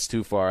and what's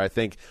too far. I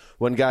think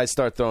when guys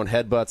start throwing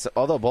headbutts,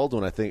 although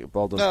Baldwin threw a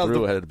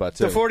headbutt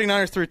too. The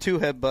 49ers threw 2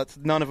 headbutts.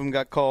 None of them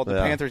got called. The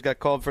Yeah. Panthers got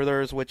called for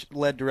theirs, which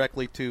led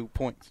directly to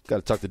points. Got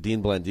to talk to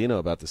Dean Blandino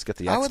about this. Get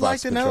the Xbox I would like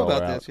to know controller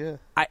about out. this,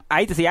 yeah.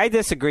 I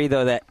disagree,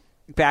 though, that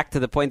back to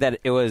the point that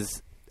it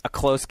was a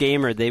close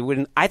game or they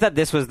wouldn't. I thought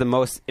this was the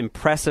most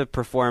impressive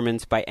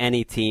performance by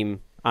any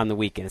team on the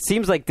weekend. It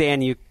seems like,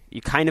 Dan, you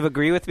kind of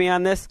agree with me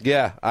on this?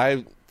 Yeah,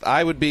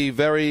 I would be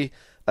very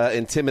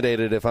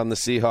intimidated if I'm the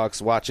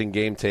Seahawks watching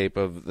game tape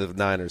of the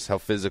Niners, how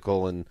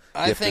physical and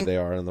gifted they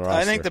are in the roster.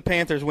 I think the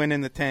Panthers win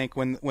in the tank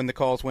when the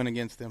calls win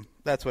against them.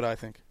 That's what I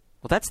think.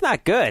 Well, that's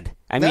not good.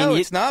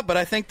 It's not, but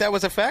I think that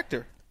was a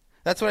factor.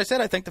 That's what I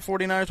said. I think the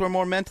 49ers were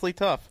more mentally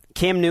tough.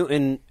 Cam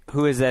Newton,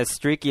 who is as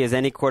streaky as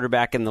any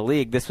quarterback in the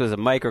league, this was a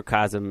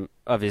microcosm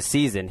of his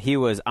season. He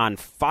was on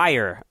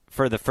fire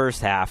for the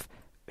first half,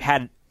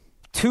 had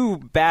 2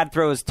 bad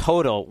throws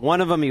total.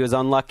 One of them he was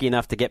unlucky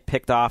enough to get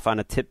picked off on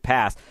a tip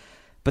pass,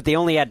 but they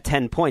only had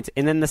 10 points.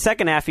 And then the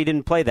second half he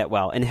didn't play that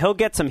well, and he'll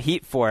get some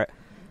heat for it.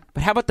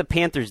 But how about the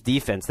Panthers'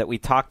 defense that we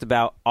talked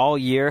about all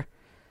year?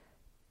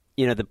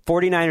 The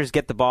 49ers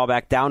get the ball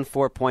back, down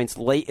 4 points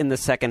late in the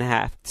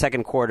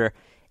second quarter,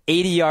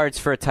 80 yards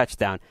for a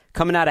touchdown.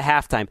 Coming out of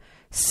halftime,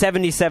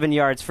 77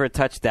 yards for a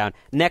touchdown.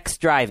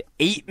 Next drive,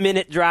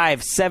 8-minute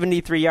drive,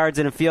 73 yards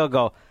and a field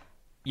goal.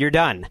 You're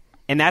done.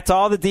 And that's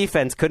all the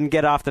defense couldn't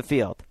get off the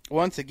field.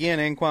 Once again,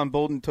 Anquan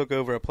Bolden took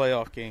over a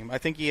playoff game. I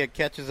think he had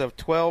catches of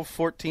 12,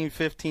 14,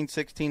 15,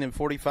 16, and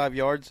 45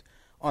 yards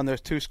on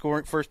those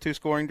first two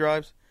scoring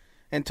drives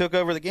and took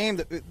over the game.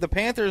 The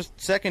Panthers'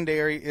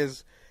 secondary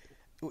is,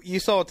 you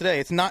saw it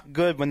today, it's not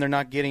good when they're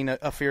not getting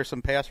a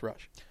fearsome pass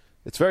rush.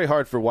 It's very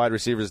hard for wide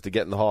receivers to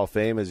get in the Hall of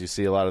Fame, as you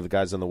see a lot of the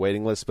guys on the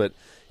waiting list. But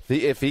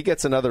if he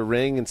gets another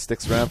ring and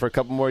sticks around for a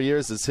couple more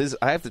years,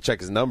 I have to check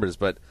his numbers,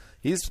 but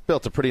he's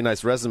built a pretty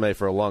nice resume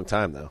for a long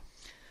time, though.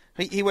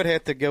 He would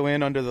have to go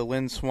in under the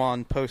Lynn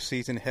Swann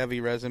postseason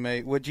heavy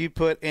resume. Would you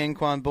put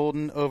Anquan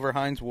Bolden over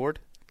Hines Ward?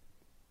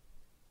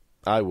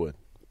 I would.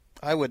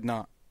 I would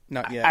not.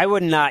 Not yet. I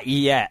would not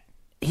yet.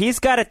 He's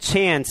got a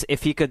chance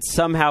if he could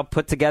somehow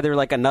put together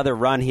like another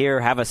run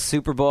here, have a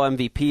Super Bowl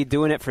MVP.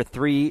 Doing it for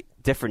 3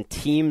 different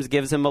teams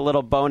gives him a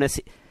little bonus.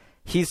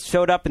 He's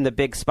showed up in the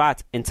big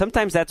spots, and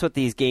sometimes that's what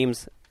these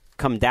games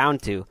come down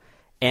to.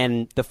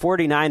 And the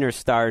 49ers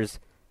stars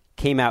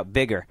came out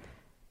bigger.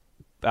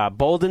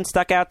 Bolden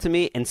stuck out to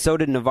me, and so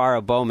did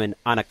Navarro Bowman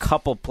on a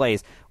couple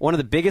plays. One of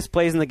the biggest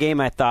plays in the game,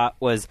 I thought,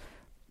 was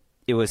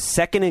it was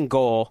 2nd and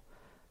goal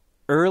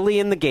early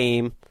in the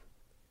game,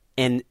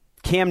 and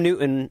Cam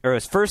Newton, or it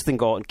was 1st and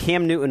goal, and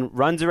Cam Newton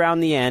runs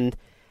around the end,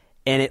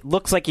 and it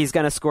looks like he's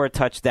going to score a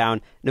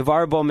touchdown.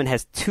 Navarro Bowman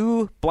has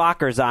 2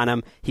 blockers on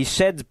him. He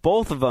sheds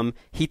both of them.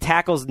 He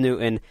tackles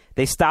Newton.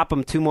 They stop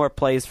him 2 more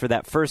plays for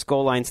that first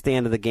goal line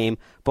stand of the game.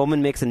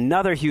 Bowman makes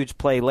another huge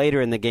play later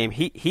in the game.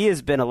 He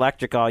has been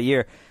electric all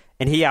year,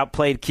 and he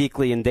outplayed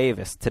Kuechly and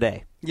Davis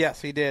today.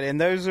 Yes, he did.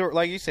 And those are,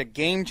 like you said,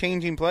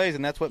 game-changing plays,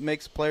 and that's what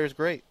makes players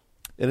great.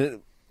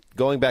 And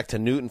going back to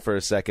Newton for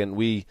a second,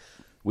 we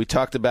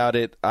talked about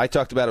it. I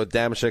talked about it with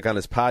Damashek on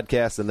his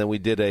podcast, and then we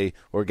did a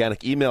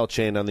organic email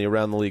chain on the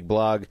Around the League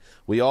blog.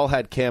 We all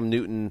had Cam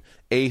Newton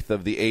 8th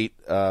of the 8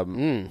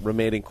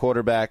 remaining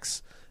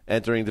quarterbacks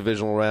entering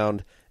divisional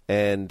round,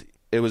 and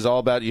it was all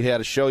about you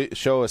had to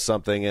show us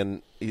something,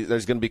 and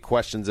there's going to be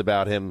questions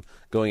about him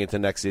going into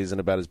next season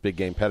about his big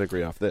game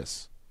pedigree off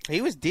this.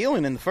 He was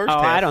dealing in the first half.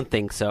 I don't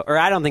think so. Or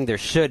I don't think there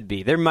should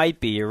be. There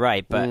might be, you're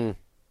right, but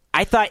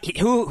I thought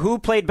who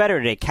played better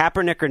today,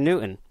 Kaepernick or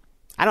Newton?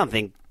 I don't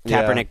think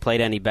Kaepernick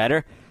played any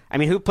better. I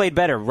mean, who played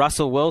better?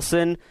 Russell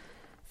Wilson,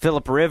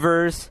 Phillip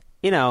Rivers.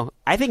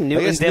 I think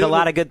Newton did a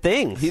lot of good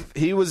things.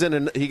 He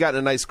got in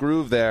a nice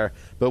groove there,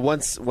 but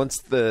once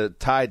the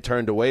tide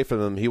turned away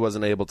from him, he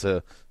wasn't able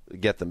to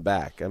get them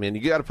back. I mean,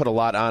 you got to put a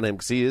lot on him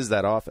because he is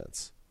that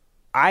offense.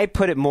 I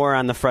put it more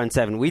on the front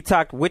 7. We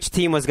talked which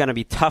team was going to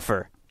be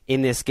tougher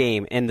in this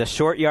game, in the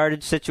short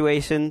yardage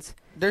situations.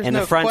 There's and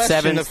no the front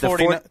question 7s,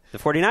 the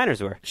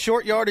 49ers were.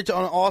 Short yardage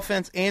on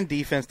offense and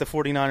defense, the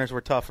 49ers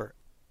were tougher.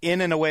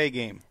 In an away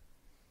game.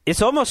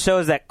 It almost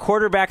shows that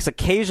quarterbacks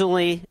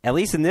occasionally, at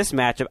least in this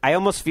matchup, I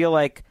almost feel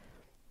like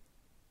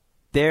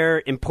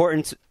their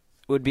importance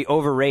would be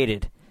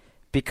overrated.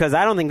 because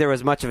I don't think there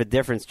was much of a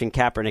difference between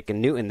Kaepernick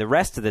and Newton. The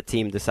rest of the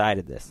team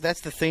decided this.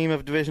 That's the theme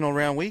of Divisional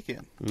Round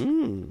Weekend.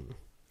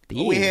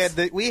 We had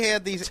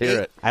these.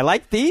 I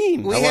like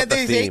themes. We had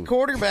these 8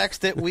 quarterbacks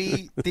that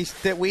we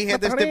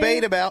had this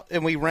debate about,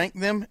 and we ranked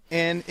them.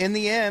 And in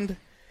the end,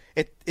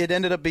 it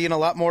ended up being a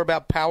lot more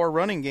about power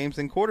running games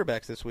than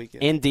quarterbacks this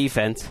weekend. And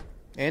defense.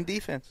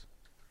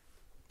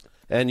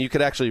 And you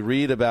could actually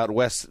read about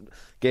Wes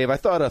gave, I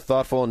thought, a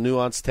thoughtful and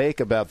nuanced take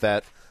about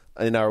that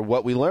in our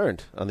What We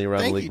Learned on the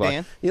Around the League blog.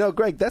 Dan. You know,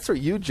 Greg, that's where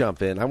you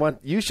jump in.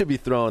 You should be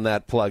throwing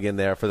that plug in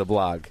there for the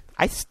blog.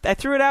 I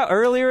threw it out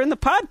earlier in the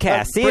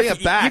podcast. See, bring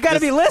it back. You got to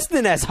be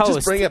listening as host.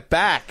 Just bring it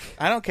back.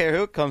 I don't care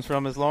who it comes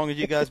from as long as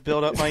you guys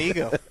build up my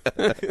ego.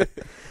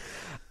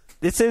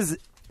 This is,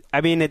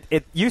 I mean,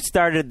 you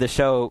started the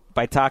show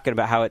by talking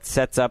about how it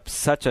sets up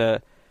such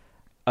a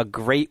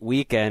great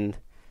weekend,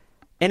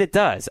 and it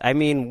does. I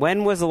mean,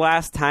 when was the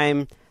last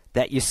time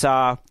that you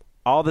saw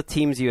all the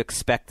teams you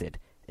expected?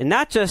 And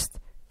not just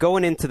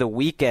going into the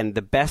weekend,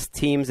 the best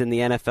teams in the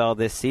NFL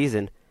this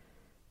season,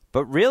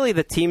 but really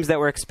the teams that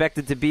were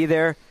expected to be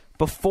there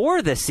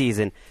before the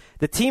season.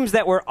 The teams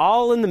that were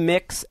all in the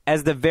mix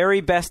as the very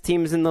best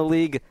teams in the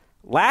league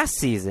last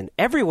season.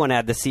 Everyone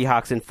had the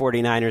Seahawks and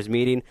 49ers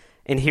meeting,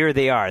 and here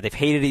they are. They've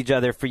hated each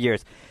other for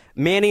years.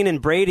 Manning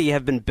and Brady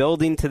have been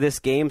building to this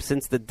game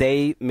since the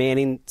day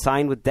Manning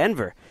signed with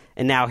Denver,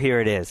 and now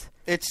here it is.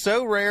 It's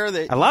so rare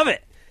that... I love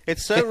it.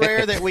 It's so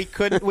rare that we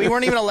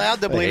weren't even allowed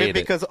to believe it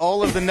because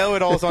all of the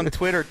know-it-alls on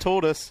Twitter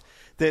told us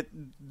that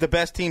the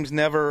best teams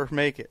never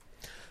make it.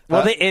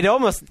 Well,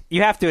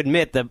 you have to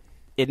admit that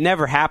it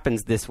never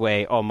happens this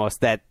way almost,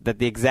 that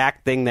the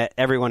exact thing that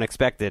everyone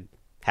expected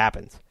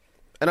happens.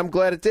 And I'm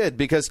glad it did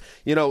because,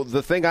 you know,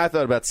 the thing I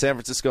thought about San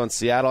Francisco and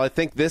Seattle, I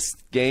think this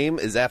game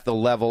is at the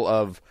level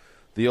of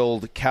the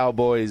old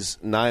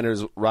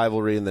Cowboys-Niners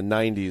rivalry in the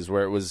 90s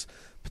where it was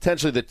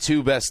potentially the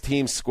 2 best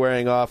teams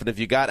squaring off, and if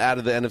you got out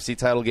of the NFC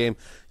title game,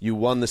 you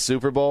won the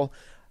Super Bowl.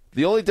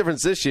 The only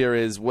difference this year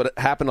is what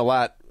happened a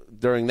lot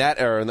during that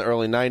era in the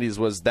early 90s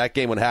was that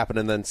game would happen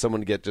and then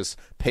someone would get just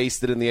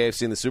pasted in the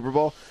AFC in the Super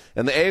Bowl.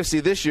 And the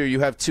AFC this year, you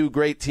have 2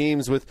 great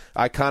teams with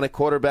iconic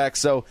quarterbacks.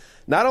 So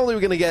not only are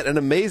we going to get an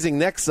amazing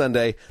next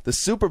Sunday, the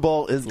Super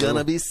Bowl is going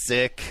to be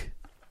sick.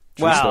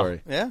 True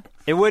story. Yeah.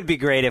 It would be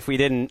great if we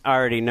didn't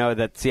already know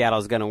that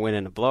Seattle's going to win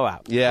in a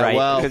blowout. Yeah, right?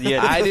 well,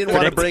 I didn't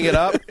want to bring it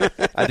up.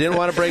 I didn't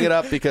want to bring it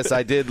up because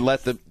I did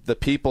let the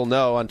people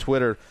know on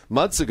Twitter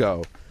months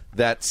ago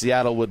that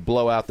Seattle would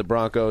blow out the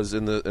Broncos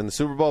in the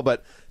Super Bowl,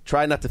 but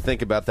try not to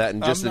think about that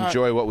and just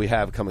enjoy what we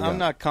have coming up. I'm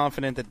not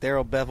confident that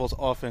Darrell Bevell's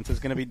offense is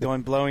going to be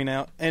blowing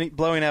out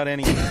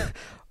anything.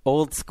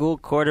 Old school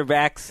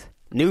quarterbacks,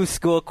 new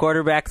school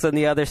quarterbacks on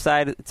the other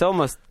side. It's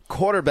almost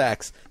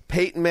quarterbacks.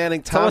 Peyton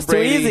Manning, Tom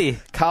Brady, too easy.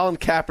 Colin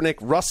Kaepernick,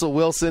 Russell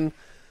Wilson.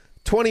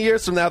 20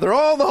 years from now, they're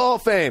all in the Hall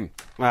of Fame.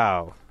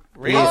 Wow.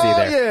 Really? Easy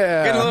there.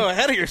 Yeah. Getting a little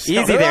ahead of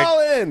yourself. They're all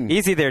in.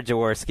 Easy there,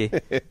 Jaworski.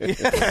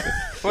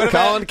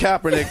 Colin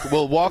Kaepernick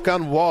will walk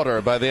on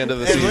water by the end of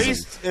the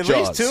season. At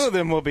least 2 of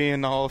them will be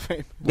in the Hall of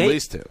Fame. At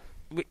least 2.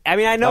 I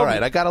mean, I know. All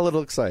right, I got a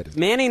little excited.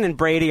 Manning and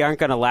Brady aren't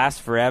going to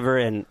last forever,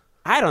 and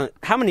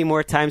how many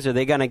more times are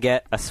they going to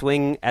get a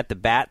swing at the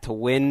bat to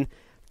win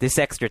this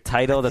extra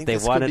title that they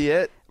wanted? Could be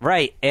it.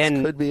 Right.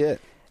 This could be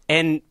it.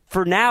 And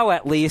for now,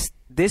 at least,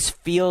 this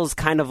feels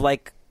kind of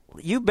like,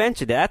 you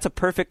mentioned it, that's a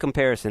perfect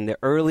comparison, the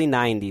early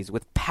 90s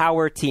with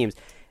power teams.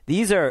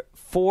 These are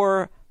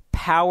 4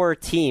 power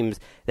teams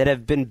that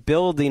have been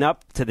building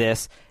up to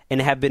this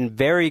and have been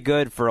very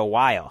good for a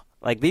while.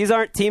 Like, these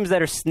aren't teams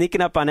that are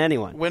sneaking up on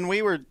anyone. When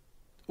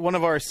one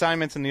of our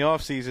assignments in the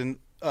offseason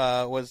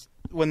was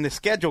when the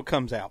schedule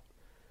comes out.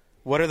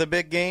 What are the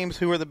big games?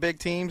 Who are the big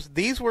teams?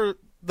 These were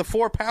the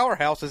 4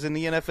 powerhouses in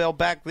the NFL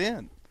back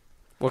then.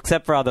 Well,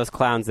 except for all those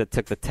clowns that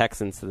took the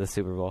Texans to the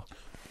Super Bowl.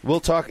 We'll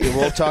talk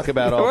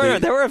about all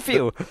there were a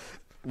few.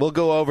 We'll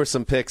go over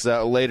some picks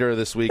later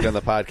this week on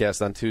the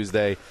podcast on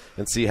Tuesday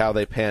and see how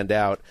they panned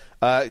out.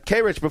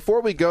 K-Rich,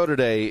 before we go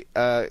today,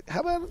 how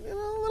about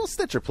a little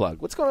Stitcher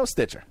plug? What's going on with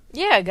Stitcher?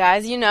 Yeah,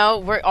 guys,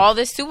 we're all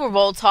this Super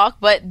Bowl talk,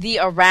 but the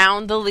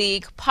Around the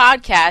League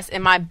podcast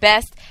in my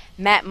best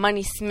Matt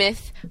Money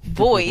Smith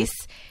voice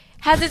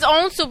has its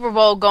own Super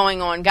Bowl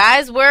going on,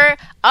 guys. We're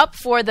up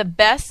for the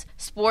best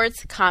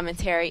sports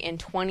commentary in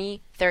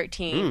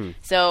 2013.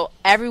 So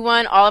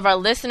everyone, all of our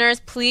listeners,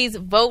 please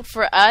vote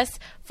for us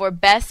for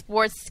best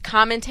sports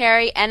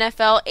commentary,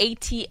 NFL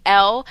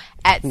ATL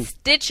at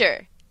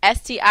Stitcher,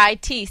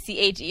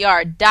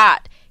 STITCHER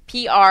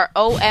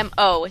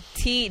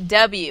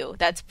PROMOTW.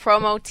 That's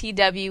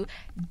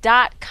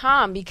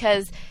promotw.com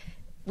because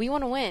we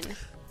want to win.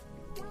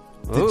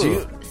 Did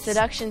you?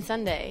 Seduction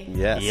Sunday.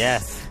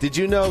 Yes. Did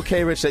you know,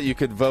 K-Rich, that you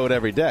could vote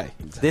every day?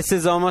 This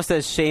is almost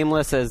as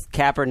shameless as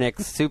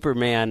Kaepernick's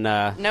Superman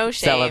no shame.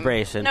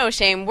 celebration. No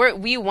shame.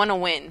 We want to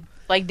win.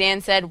 Like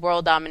Dan said,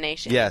 world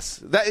domination.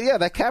 Yes. That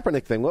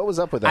Kaepernick thing. What was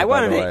up with that,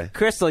 by the way?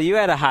 Crystal, you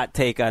had a hot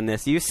take on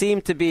this. You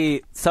seem to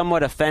be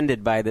somewhat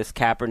offended by this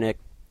Kaepernick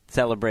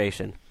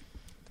celebration.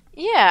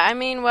 Yeah, I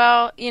mean,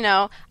 well,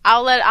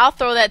 I'll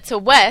throw that to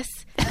Wes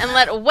and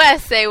let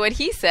Wes say what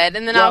he said,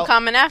 and then I'll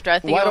comment after. I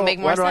think it'll make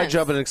more sense. Why don't I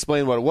jump in and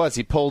explain what it was?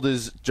 He pulled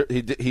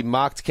he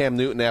mocked Cam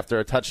Newton after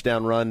a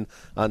touchdown run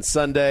on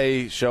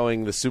Sunday,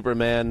 showing the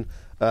Superman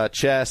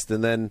chest,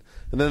 and then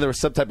there was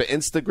some type of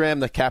Instagram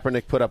that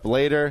Kaepernick put up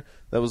later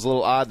that was a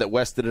little odd that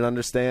Wes didn't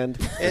understand.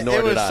 It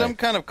was some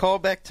kind of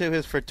callback to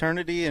his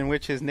fraternity in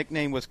which his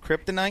nickname was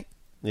Kryptonite.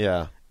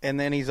 Yeah. And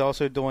then he's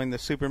also doing the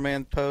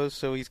Superman pose,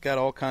 so he's got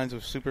all kinds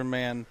of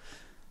Superman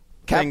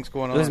things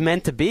going on. It was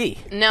meant to be.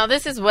 Now,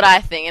 this is what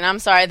I think, and I'm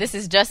sorry, this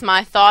is just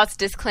my thoughts,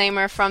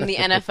 disclaimer from the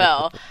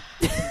NFL.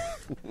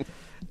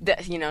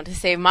 To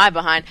save my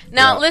behind.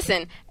 Now,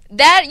 listen,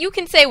 that you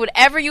can say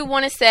whatever you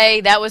want to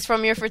say. That was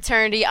from your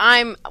fraternity.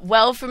 I'm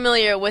well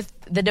familiar with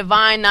the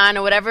Divine Nine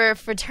or whatever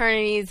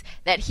fraternities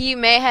that he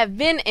may have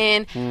been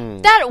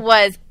in. That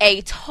was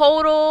a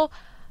total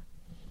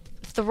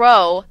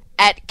throw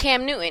at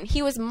Cam Newton.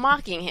 He was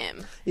mocking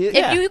him.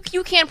 Yeah. If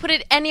you can't put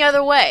it any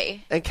other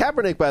way. And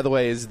Kaepernick, by the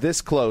way, is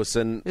this close,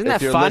 and Isn't if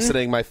that you're fun?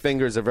 listening, my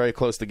fingers are very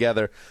close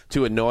together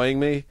to annoying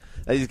me.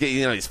 He's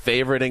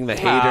favoriting the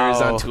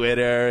haters on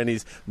Twitter, and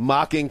he's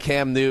mocking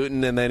Cam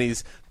Newton, and then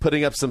he's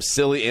putting up some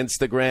silly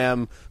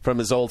Instagram from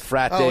his old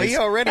frat days. Oh, he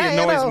already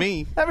annoys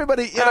me.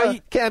 Everybody,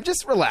 Cam,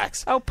 just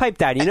relax. Oh, pipe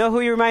down. You know who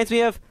he reminds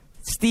me of?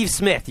 Steve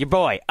Smith, your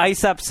boy,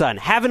 Ice Up Son,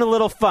 having a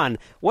little fun.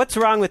 What's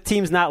wrong with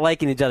teams not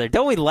liking each other?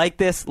 Don't we like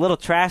this little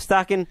trash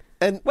talking?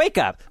 And wake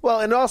up. Well,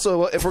 and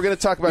also, if we're going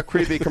to talk about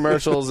creepy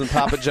commercials and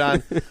Papa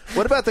John,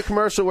 what about the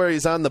commercial where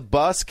he's on the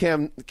bus,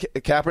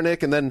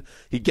 Kaepernick, and then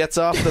he gets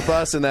off the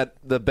bus and that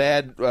the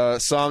bad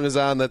song is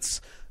on that's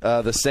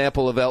the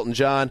sample of Elton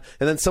John,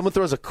 and then someone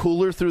throws a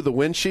cooler through the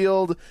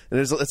windshield, and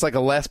it's like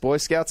a Last Boy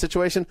Scout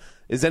situation.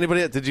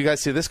 Did you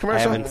guys see this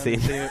commercial? I haven't seen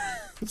it.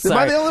 Am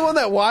I the only one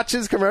that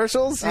watches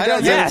commercials? I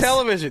don't have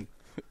television.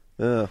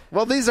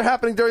 Well, these are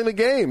happening during the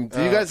game.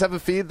 Do you guys have a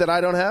feed that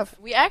I don't have?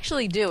 We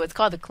actually do. It's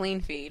called the Clean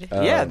Feed.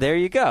 Yeah, there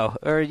you go.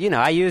 Or,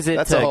 I use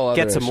it to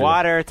get some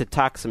water, to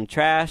talk some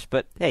trash.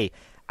 But, hey,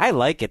 I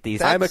like it.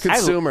 I'm a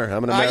consumer.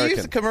 I'm an American. I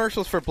use the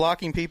commercials for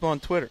blocking people on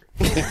Twitter.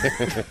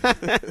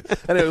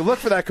 Anyway, look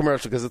for that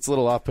commercial because it's a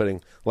little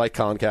off-putting, like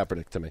Colin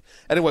Kaepernick to me.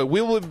 Anyway,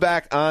 we will be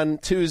back on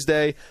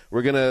Tuesday.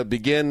 We're going to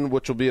begin,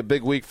 which will be a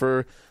big week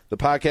for the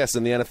podcast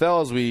in the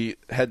NFL as we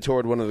head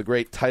toward one of the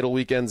great title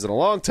weekends in a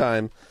long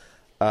time.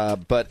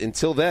 But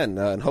until then,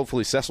 and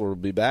hopefully Cecil will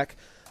be back.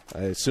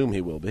 I assume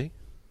he will be.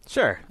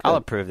 Sure, I'll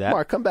approve that.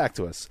 Mark, come back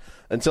to us.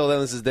 Until then,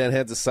 this is Dan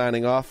Hansis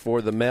signing off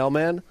for the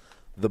mailman,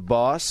 the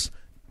boss,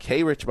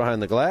 K-Rich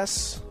behind the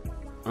glass.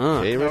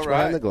 K-Rich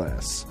behind the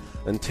glass.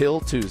 Until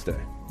Tuesday.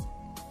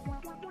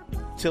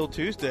 Till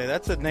Tuesday.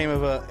 That's the name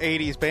of a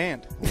 80s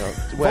band. No,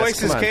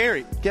 Wes, Voices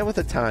Carry. Get with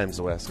the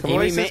times, Wes. Come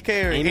Voices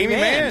Carry. Amy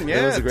Mann.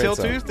 That was Yeah, a great Till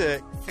song.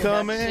 Tuesday.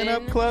 Coming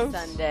up close.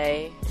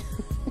 Sunday.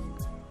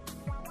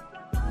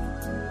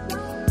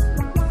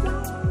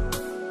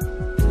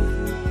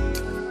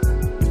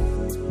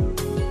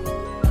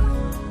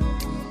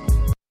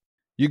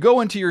 You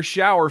go into your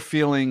shower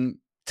feeling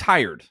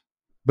tired,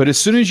 but as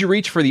soon as you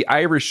reach for the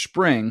Irish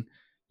Spring,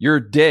 your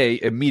day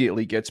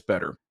immediately gets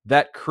better.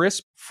 That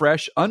crisp,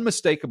 fresh,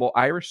 unmistakable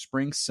Irish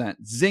Spring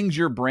scent zings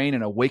your brain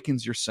and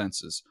awakens your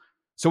senses.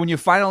 So when you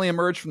finally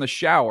emerge from the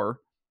shower,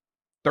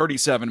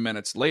 37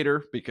 minutes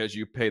later, because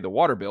you pay the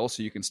water bill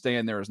so you can stay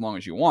in there as long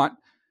as you want,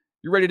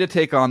 you're ready to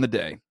take on the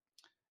day.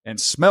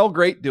 And smell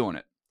great doing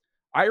it.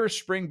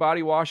 Irish Spring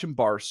Body Wash and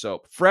Bar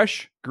Soap.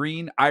 Fresh,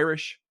 green,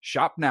 Irish.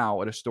 Shop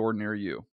now at a store near you.